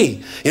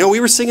 3. You know,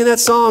 we were singing that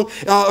song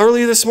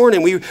earlier this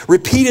morning. We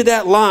repeated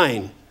that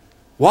line.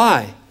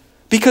 Why?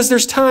 Because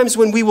there's times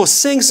when we will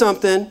sing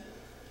something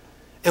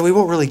and we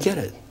won't really get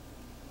it.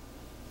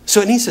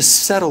 So it needs to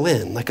settle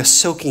in like a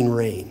soaking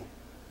rain.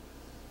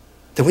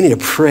 That we need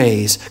to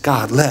praise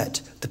God.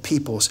 Let the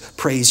peoples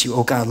praise you.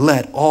 Oh God,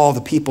 let all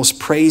the peoples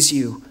praise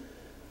you.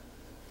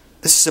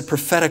 This is a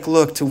prophetic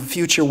look to a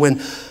future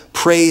when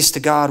praise to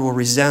God will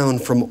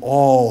resound from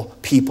all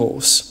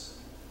peoples.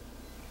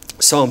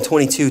 Psalm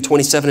 22,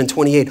 27, and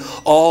 28.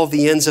 All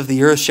the ends of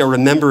the earth shall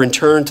remember and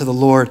turn to the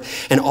Lord,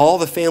 and all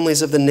the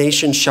families of the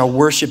nations shall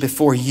worship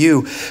before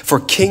you. For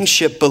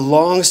kingship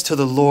belongs to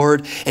the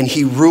Lord, and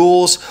he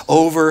rules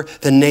over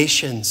the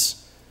nations.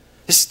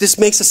 This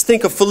makes us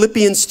think of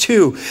Philippians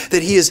 2,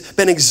 that he has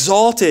been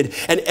exalted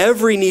and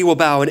every knee will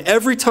bow and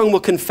every tongue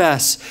will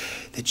confess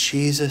that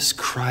Jesus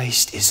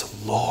Christ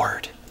is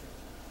Lord.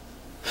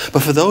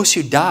 But for those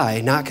who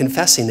die not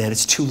confessing that,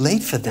 it's too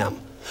late for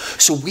them.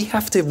 So we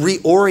have to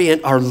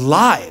reorient our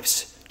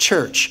lives,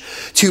 church,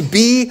 to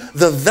be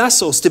the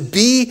vessels, to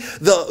be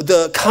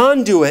the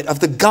conduit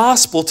of the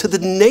gospel to the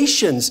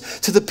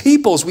nations, to the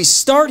peoples. We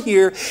start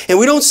here and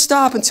we don't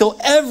stop until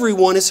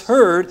everyone has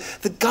heard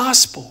the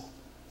gospel.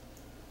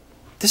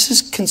 This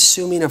is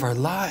consuming of our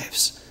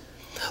lives.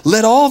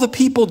 Let all the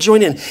people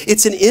join in.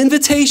 It's an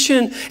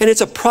invitation and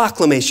it's a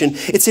proclamation.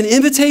 It's an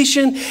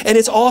invitation and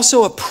it's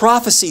also a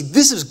prophecy.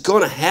 This is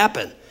going to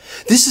happen.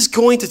 This is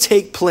going to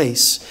take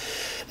place.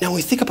 Now, when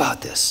we think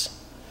about this,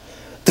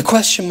 the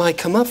question might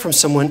come up from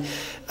someone,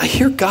 I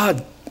hear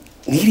God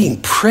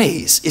needing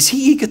praise. Is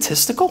he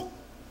egotistical?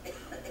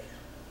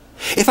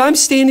 If I'm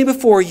standing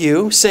before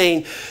you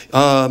saying,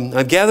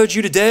 I've gathered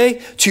you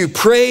today to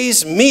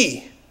praise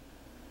me,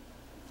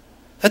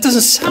 that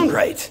doesn't sound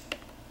right. It's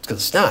because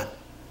it's not.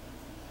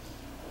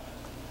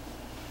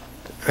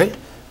 Right?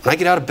 When I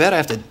get out of bed, I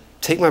have to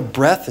take my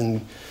breath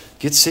and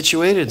get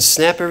situated and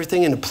snap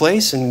everything into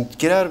place and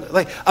get out of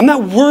it. I'm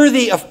not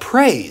worthy of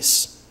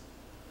praise.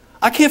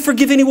 I can't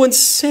forgive anyone's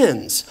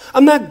sins.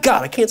 I'm not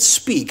God. I can't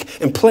speak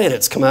and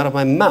planets come out of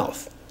my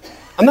mouth.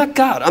 I'm not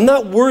God. I'm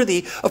not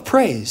worthy of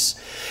praise.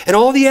 And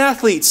all the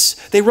athletes,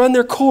 they run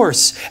their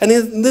course and they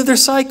live their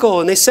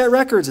cycle and they set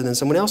records and then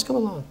someone else come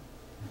along.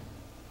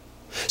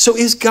 So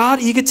is God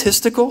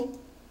egotistical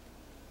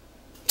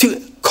to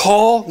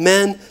call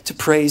men to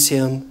praise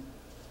him?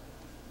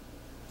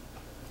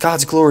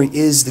 God's glory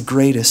is the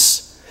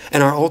greatest,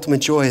 and our ultimate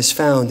joy is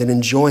found in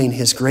enjoying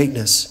his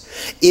greatness.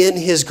 In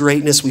his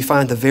greatness, we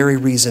find the very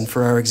reason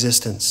for our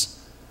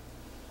existence.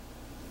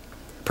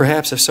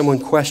 Perhaps if someone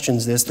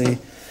questions this,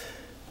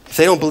 if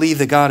they don't believe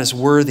that God is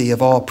worthy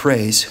of all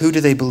praise, who do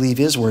they believe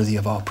is worthy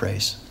of all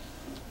praise?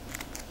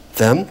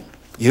 Them?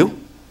 You?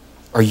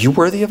 Are you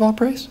worthy of all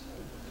praise?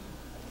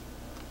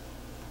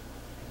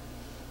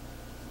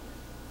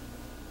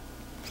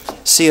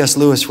 C.S.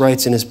 Lewis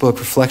writes in his book,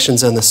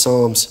 Reflections on the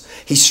Psalms,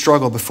 he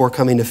struggled before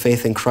coming to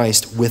faith in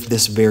Christ with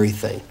this very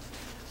thing.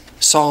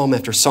 Psalm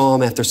after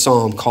psalm after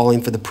psalm,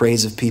 calling for the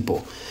praise of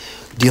people,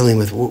 dealing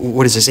with,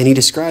 what is this? And he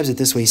describes it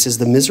this way. He says,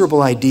 the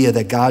miserable idea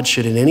that God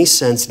should in any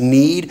sense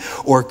need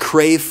or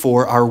crave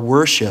for our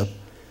worship.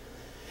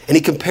 And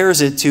he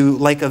compares it to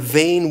like a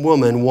vain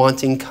woman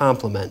wanting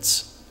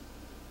compliments.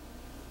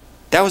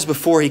 That was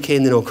before he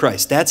came to know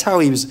Christ. That's how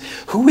he was.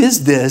 Who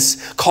is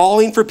this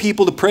calling for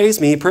people to praise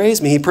me,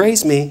 praise me,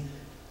 praise me?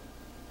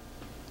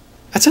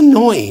 That's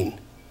annoying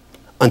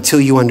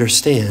until you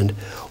understand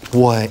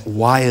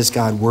why is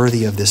God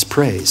worthy of this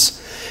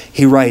praise.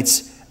 He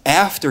writes,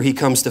 after he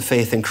comes to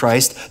faith in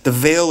Christ. The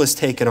veil is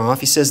taken off.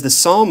 He says the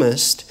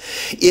psalmists,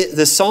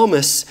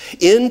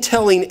 in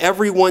telling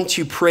everyone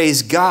to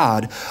praise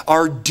God,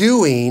 are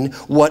doing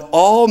what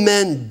all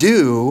men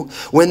do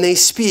when they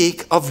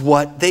speak of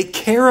what they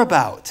care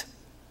about.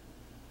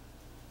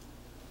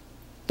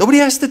 Nobody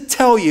has to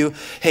tell you,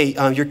 hey,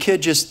 your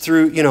kid just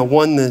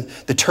won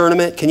the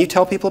tournament. Can you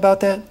tell people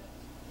about that?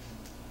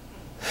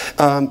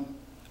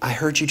 I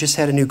heard you just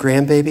had a new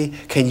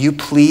grandbaby. Can you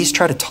please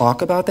try to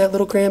talk about that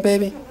little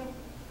grandbaby?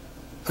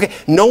 Okay,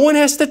 no one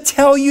has to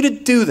tell you to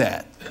do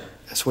that.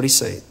 That's what he's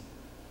saying.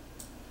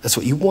 That's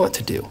what you want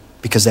to do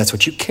because that's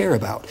what you care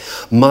about.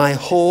 My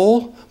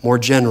whole, more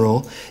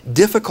general,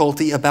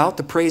 difficulty about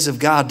the praise of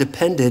God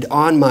depended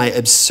on my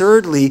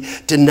absurdly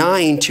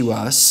denying to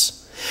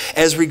us,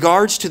 as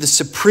regards to the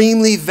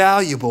supremely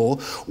valuable,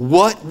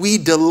 what we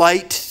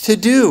delight to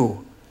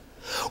do.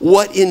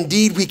 What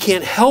indeed we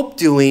can't help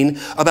doing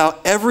about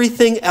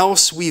everything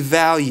else we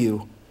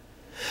value.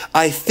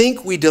 I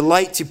think we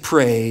delight to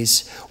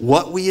praise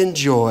what we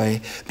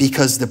enjoy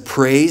because the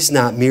praise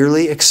not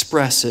merely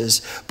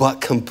expresses but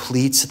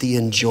completes the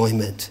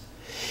enjoyment.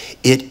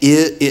 It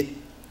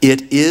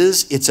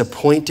is its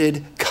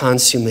appointed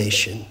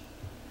consummation.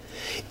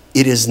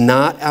 It is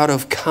not out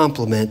of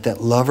compliment that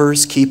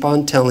lovers keep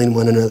on telling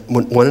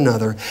one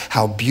another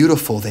how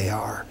beautiful they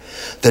are.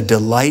 The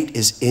delight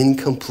is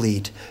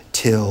incomplete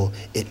till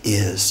it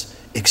is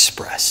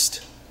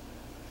expressed.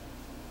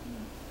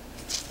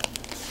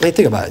 I mean,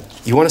 think about it.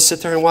 You want to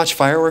sit there and watch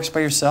fireworks by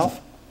yourself?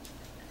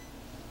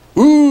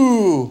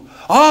 Ooh,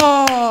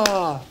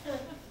 I'm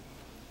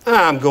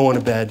going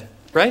to bed,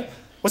 right?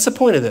 What's the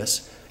point of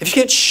this? If you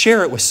can't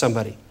share it with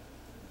somebody.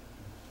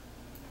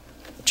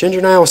 Ginger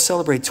and I will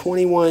celebrate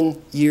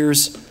 21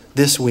 years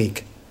this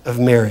week of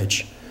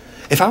marriage.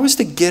 If I was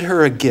to get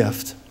her a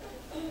gift,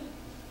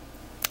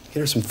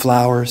 get her some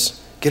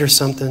flowers, get her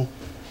something,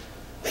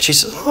 and she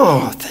says,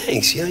 oh,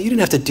 thanks, you didn't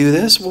have to do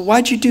this. Well,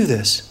 why'd you do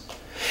this?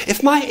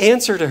 If my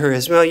answer to her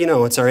is,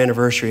 well, it's our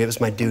anniversary, it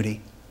was my duty.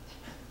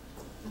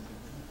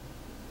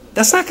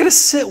 That's not going to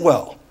sit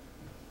well.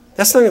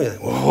 That's not going to be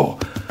like, whoa,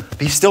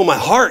 be still my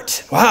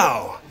heart.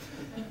 Wow,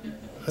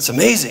 that's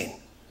amazing.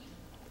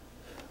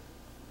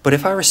 But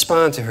if I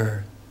respond to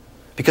her,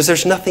 because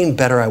there's nothing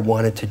better I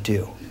wanted to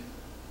do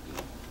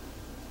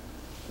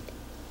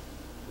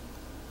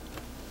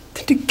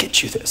than to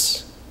get you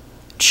this,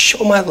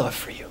 show my love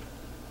for you.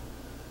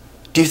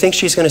 Do you think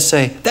she's going to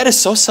say, that is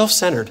so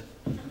self-centered?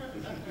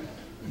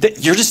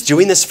 That you're just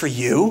doing this for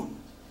you?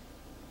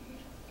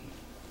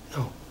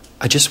 No,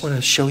 I just want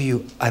to show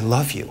you I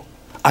love you.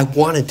 I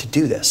wanted to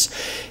do this.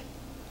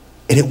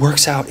 And it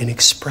works out in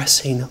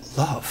expressing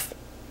love.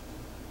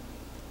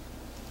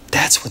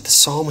 That's what the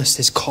psalmist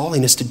is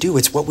calling us to do.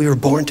 It's what we were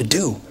born to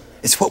do.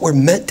 It's what we're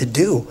meant to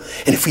do.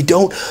 And if we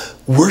don't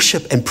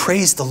worship and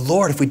praise the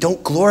Lord, if we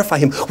don't glorify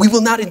him, we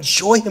will not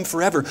enjoy him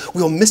forever.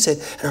 We will miss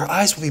it, and our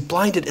eyes will be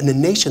blinded, and the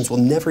nations will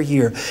never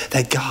hear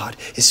that God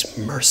is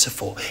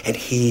merciful, and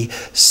he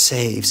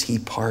saves, he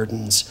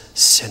pardons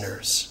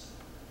sinners.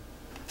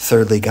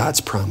 Thirdly,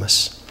 God's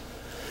promise.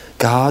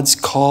 God's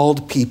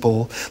called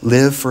people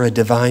live for a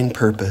divine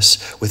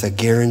purpose with a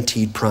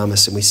guaranteed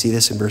promise, and we see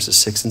this in verses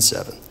 6 and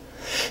 7.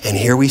 And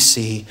here we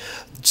see,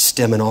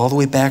 stemming all the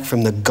way back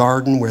from the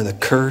garden where the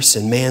curse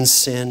and man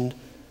sinned,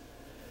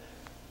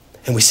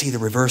 and we see the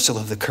reversal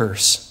of the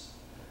curse.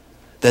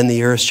 Then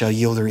the earth shall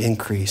yield her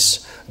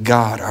increase.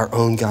 God, our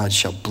own God,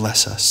 shall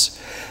bless us.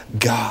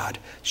 God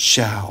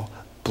shall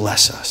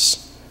bless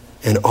us,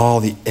 and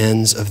all the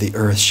ends of the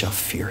earth shall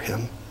fear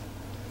him.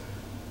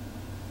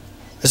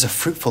 This is a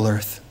fruitful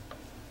earth.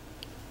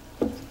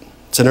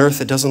 It's an earth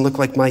that doesn't look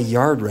like my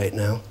yard right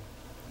now.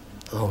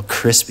 Oh,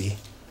 crispy.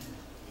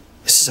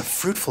 This is a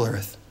fruitful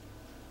earth.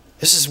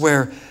 This is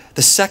where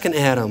the second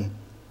Adam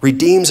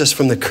redeems us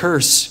from the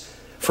curse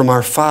from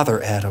our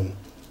father Adam.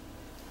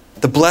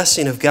 The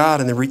blessing of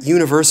God and the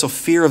universal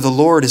fear of the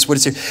Lord is what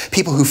it's here.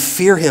 People who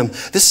fear him.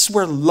 This is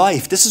where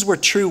life, this is where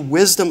true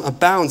wisdom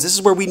abounds. This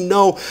is where we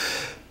know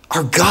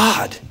our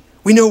God.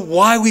 We know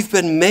why we've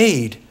been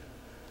made.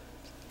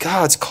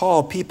 God's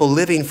called people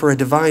living for a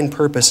divine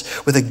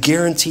purpose with a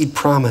guaranteed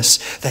promise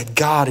that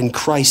God in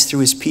Christ through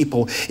his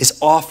people is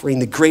offering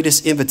the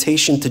greatest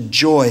invitation to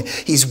joy.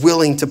 He's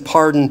willing to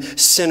pardon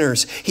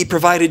sinners. He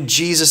provided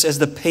Jesus as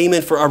the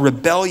payment for our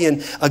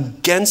rebellion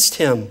against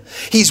him.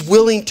 He's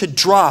willing to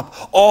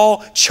drop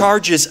all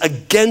charges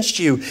against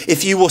you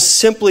if you will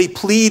simply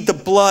plead the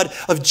blood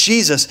of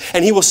Jesus.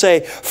 And he will say,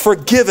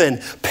 forgiven,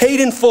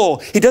 paid in full.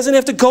 He doesn't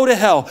have to go to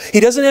hell.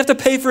 He doesn't have to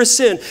pay for his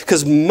sin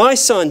because my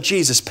son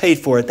Jesus paid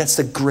for it. That's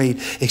the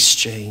great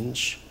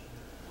exchange.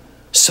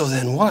 So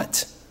then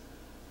what?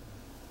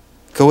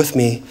 Go with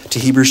me to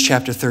Hebrews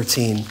chapter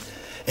 13,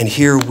 and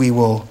here we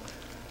will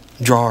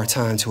draw our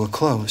time to a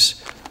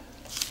close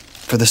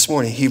for this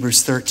morning.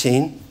 Hebrews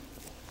 13.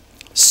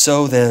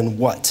 So then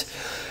what?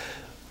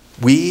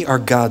 We are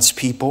God's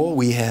people.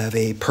 We have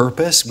a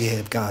purpose. We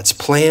have God's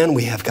plan.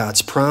 We have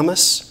God's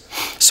promise.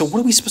 So what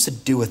are we supposed to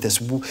do with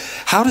this?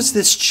 How does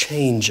this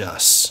change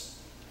us?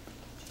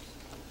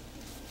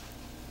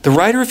 The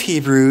writer of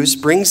Hebrews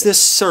brings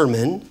this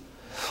sermon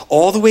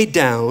all the way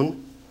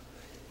down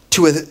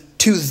to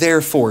two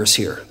therefores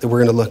here that we're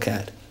going to look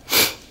at.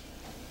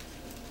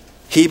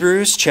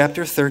 Hebrews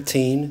chapter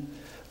 13,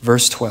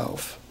 verse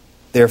 12.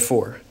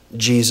 Therefore,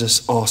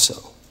 Jesus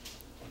also.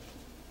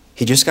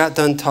 He just got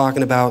done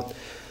talking about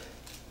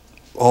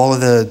all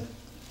of the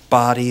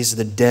bodies,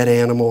 the dead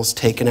animals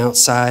taken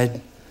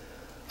outside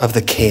of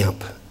the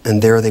camp,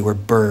 and there they were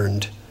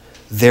burned.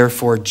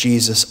 Therefore,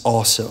 Jesus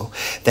also,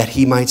 that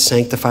he might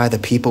sanctify the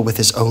people with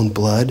his own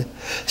blood,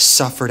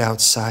 suffered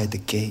outside the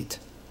gate.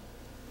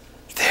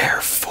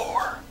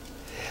 Therefore,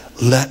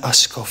 let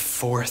us go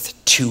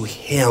forth to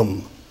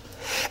him,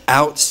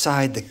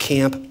 outside the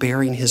camp,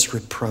 bearing his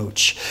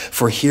reproach.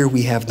 For here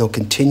we have no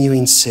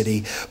continuing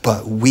city,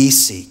 but we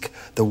seek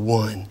the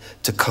one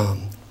to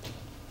come.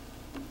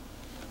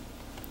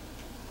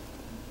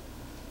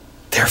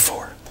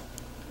 Therefore,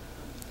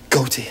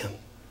 go to him.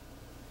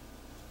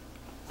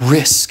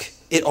 Risk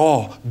it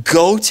all.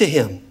 Go to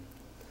him.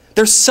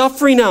 There's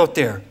suffering out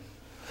there.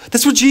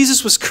 That's where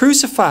Jesus was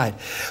crucified.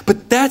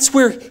 But that's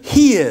where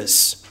he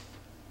is.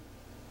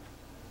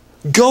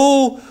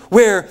 Go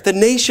where the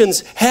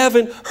nations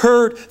haven't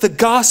heard the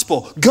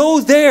gospel. Go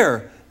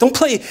there. Don't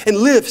play and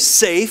live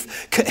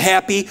safe,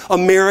 happy,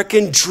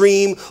 American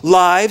dream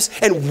lives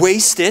and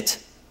waste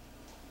it.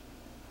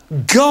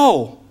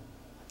 Go.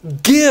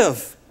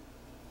 Give.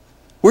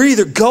 We're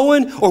either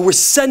going or we're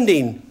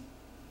sending.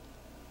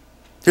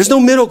 There's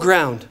no middle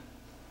ground.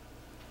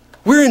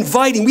 We're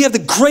inviting. We have the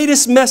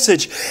greatest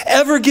message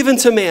ever given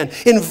to man.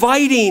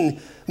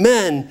 Inviting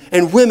men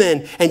and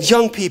women and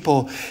young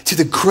people to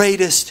the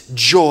greatest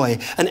joy,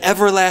 an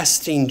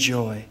everlasting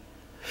joy.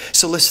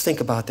 So let's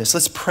think about this.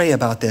 Let's pray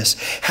about this.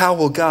 How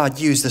will God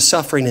use the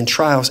suffering and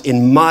trials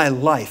in my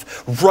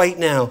life right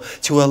now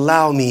to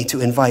allow me to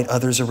invite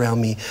others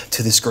around me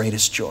to this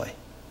greatest joy?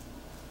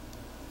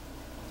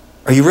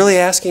 Are you really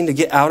asking to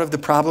get out of the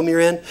problem you're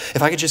in?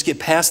 If I could just get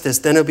past this,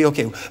 then it'll be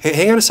okay. Hey,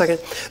 hang on a second.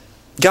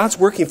 God's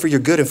working for your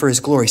good and for his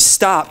glory.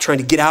 Stop trying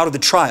to get out of the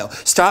trial.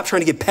 Stop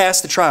trying to get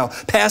past the trial,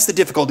 past the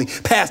difficulty,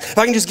 past. If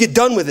I can just get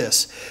done with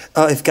this.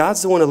 If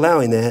God's the one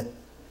allowing that,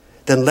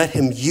 then let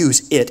him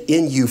use it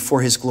in you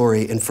for his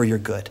glory and for your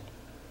good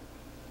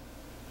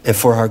and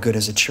for our good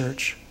as a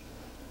church.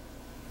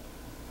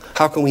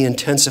 How can we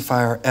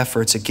intensify our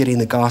efforts at getting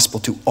the gospel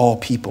to all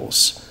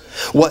peoples?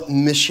 What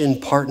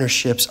mission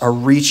partnerships are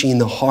reaching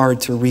the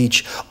hard to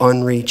reach,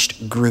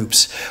 unreached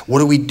groups?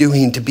 What are we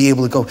doing to be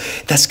able to go?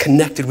 That's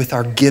connected with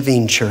our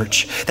giving,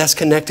 church. That's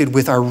connected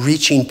with our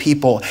reaching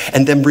people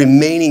and them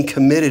remaining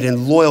committed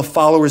and loyal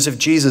followers of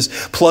Jesus,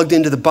 plugged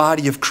into the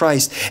body of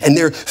Christ. And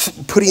they're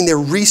putting their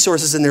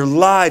resources and their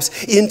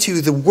lives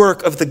into the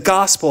work of the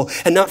gospel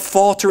and not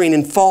faltering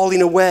and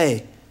falling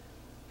away.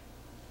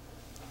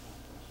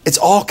 It's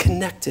all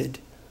connected.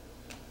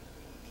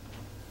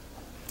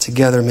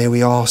 Together, may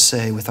we all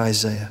say with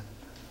Isaiah,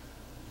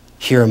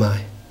 here am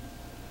I,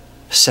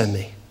 send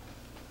me.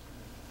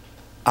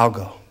 I'll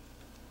go.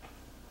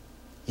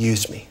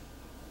 Use me.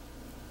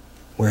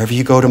 Wherever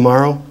you go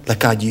tomorrow, let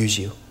God use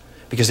you,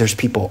 because there's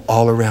people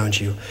all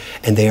around you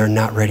and they are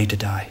not ready to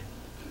die.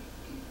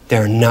 They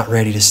are not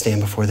ready to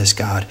stand before this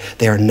God.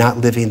 They are not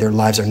living, their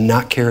lives are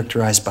not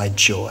characterized by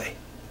joy.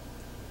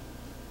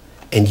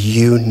 And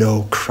you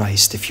know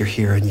Christ if you're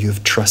here and you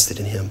have trusted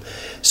in him.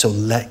 So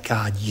let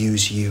God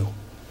use you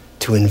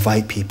to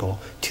invite people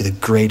to the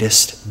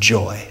greatest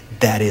joy,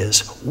 that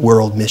is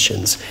world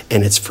missions.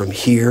 And it's from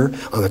here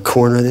on the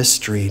corner of this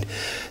street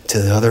to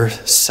the other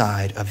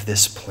side of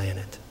this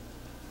planet.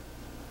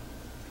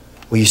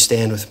 Will you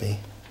stand with me?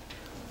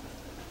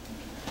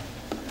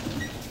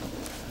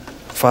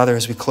 Father,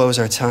 as we close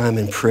our time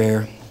in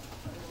prayer,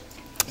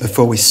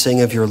 before we sing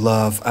of your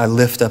love, I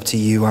lift up to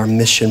you our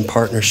mission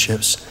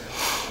partnerships.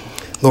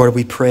 Lord,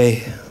 we pray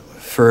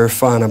for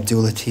Irfan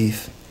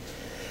Abdulatif.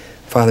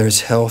 Father,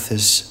 his health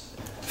is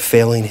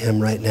failing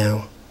him right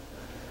now.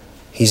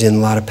 He's in a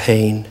lot of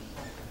pain.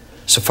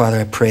 So, Father,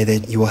 I pray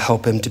that you will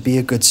help him to be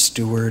a good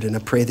steward, and I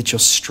pray that you'll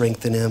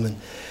strengthen him, and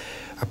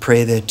I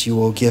pray that you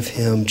will give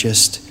him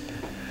just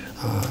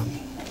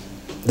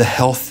the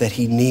health that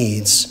he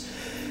needs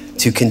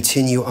to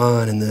continue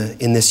on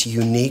in this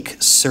unique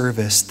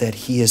service that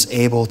he is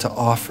able to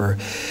offer,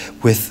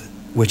 with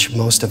which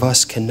most of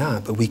us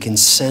cannot, but we can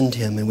send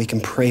him and we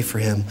can pray for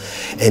him,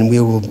 and we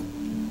will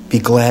be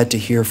glad to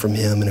hear from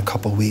him in a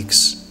couple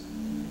weeks.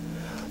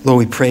 Lord,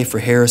 we pray for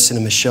Harrison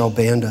and Michelle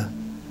Banda.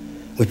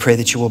 We pray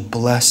that you will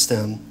bless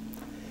them.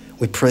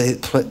 We pray,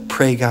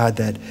 God,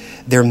 that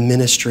their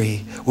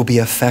ministry will be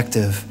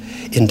effective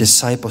in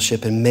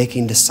discipleship and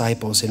making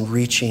disciples and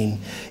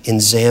reaching in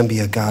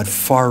Zambia, God,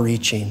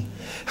 far-reaching.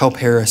 Help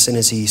Harrison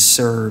as he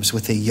serves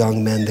with the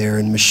young men there,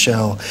 and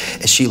Michelle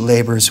as she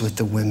labors with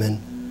the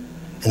women.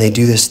 And they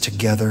do this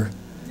together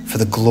for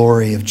the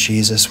glory of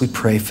Jesus. We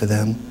pray for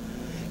them.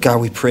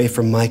 God, we pray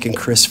for Mike and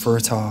Chris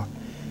Furtaw,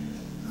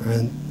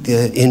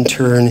 the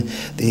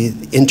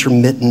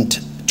intermittent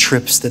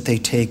trips that they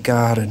take,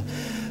 God, and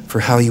for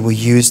how you will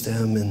use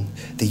them in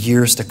the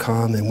years to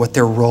come and what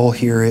their role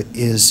here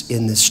is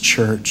in this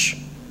church.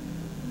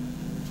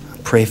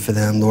 pray for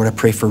them. Lord, I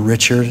pray for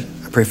Richard.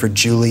 I pray for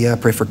Julia. I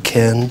pray for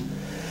Ken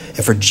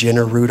and for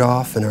Jenna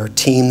Rudolph and our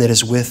team that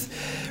is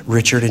with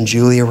Richard and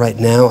Julia right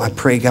now. I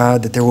pray,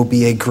 God, that there will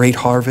be a great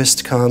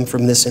harvest come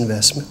from this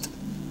investment.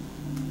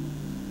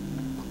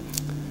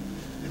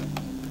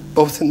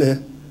 Both in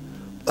the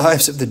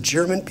lives of the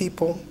German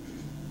people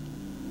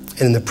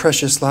and in the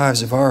precious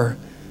lives of our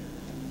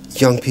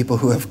young people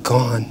who have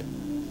gone.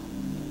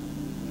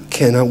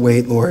 Cannot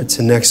wait, Lord,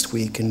 to next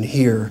week and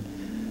hear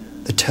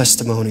the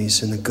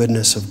testimonies and the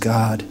goodness of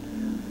God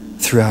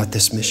throughout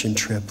this mission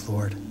trip,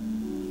 Lord.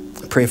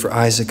 I pray for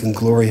Isaac and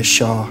Gloria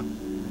Shaw,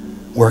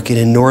 working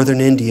in northern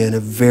India in a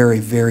very,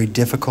 very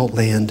difficult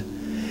land,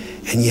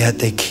 and yet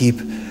they keep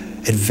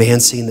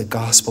advancing the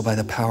gospel by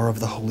the power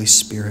of the Holy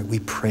Spirit. We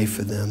pray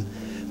for them.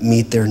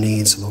 Meet their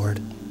needs, Lord.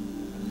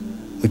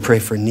 We pray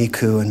for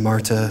Nicu and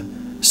Marta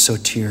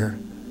Sotir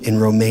in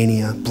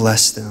Romania.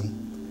 Bless them.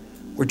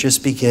 We're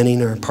just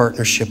beginning our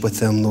partnership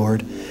with them,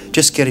 Lord,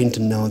 just getting to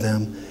know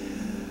them.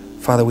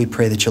 Father, we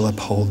pray that you'll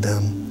uphold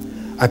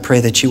them. I pray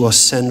that you will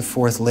send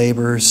forth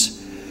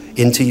laborers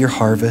into your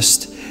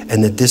harvest,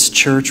 and that this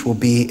church will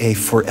be a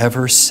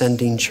forever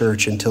sending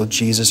church until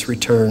Jesus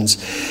returns.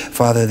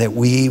 Father, that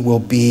we will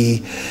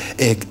be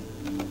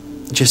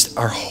just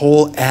our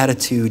whole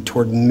attitude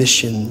toward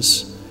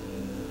missions,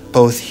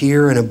 both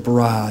here and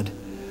abroad,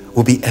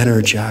 will be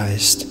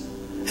energized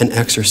and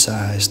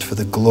exercised for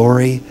the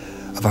glory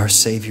of our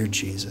Savior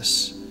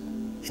Jesus,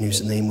 in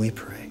whose name we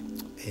pray.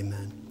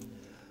 Amen.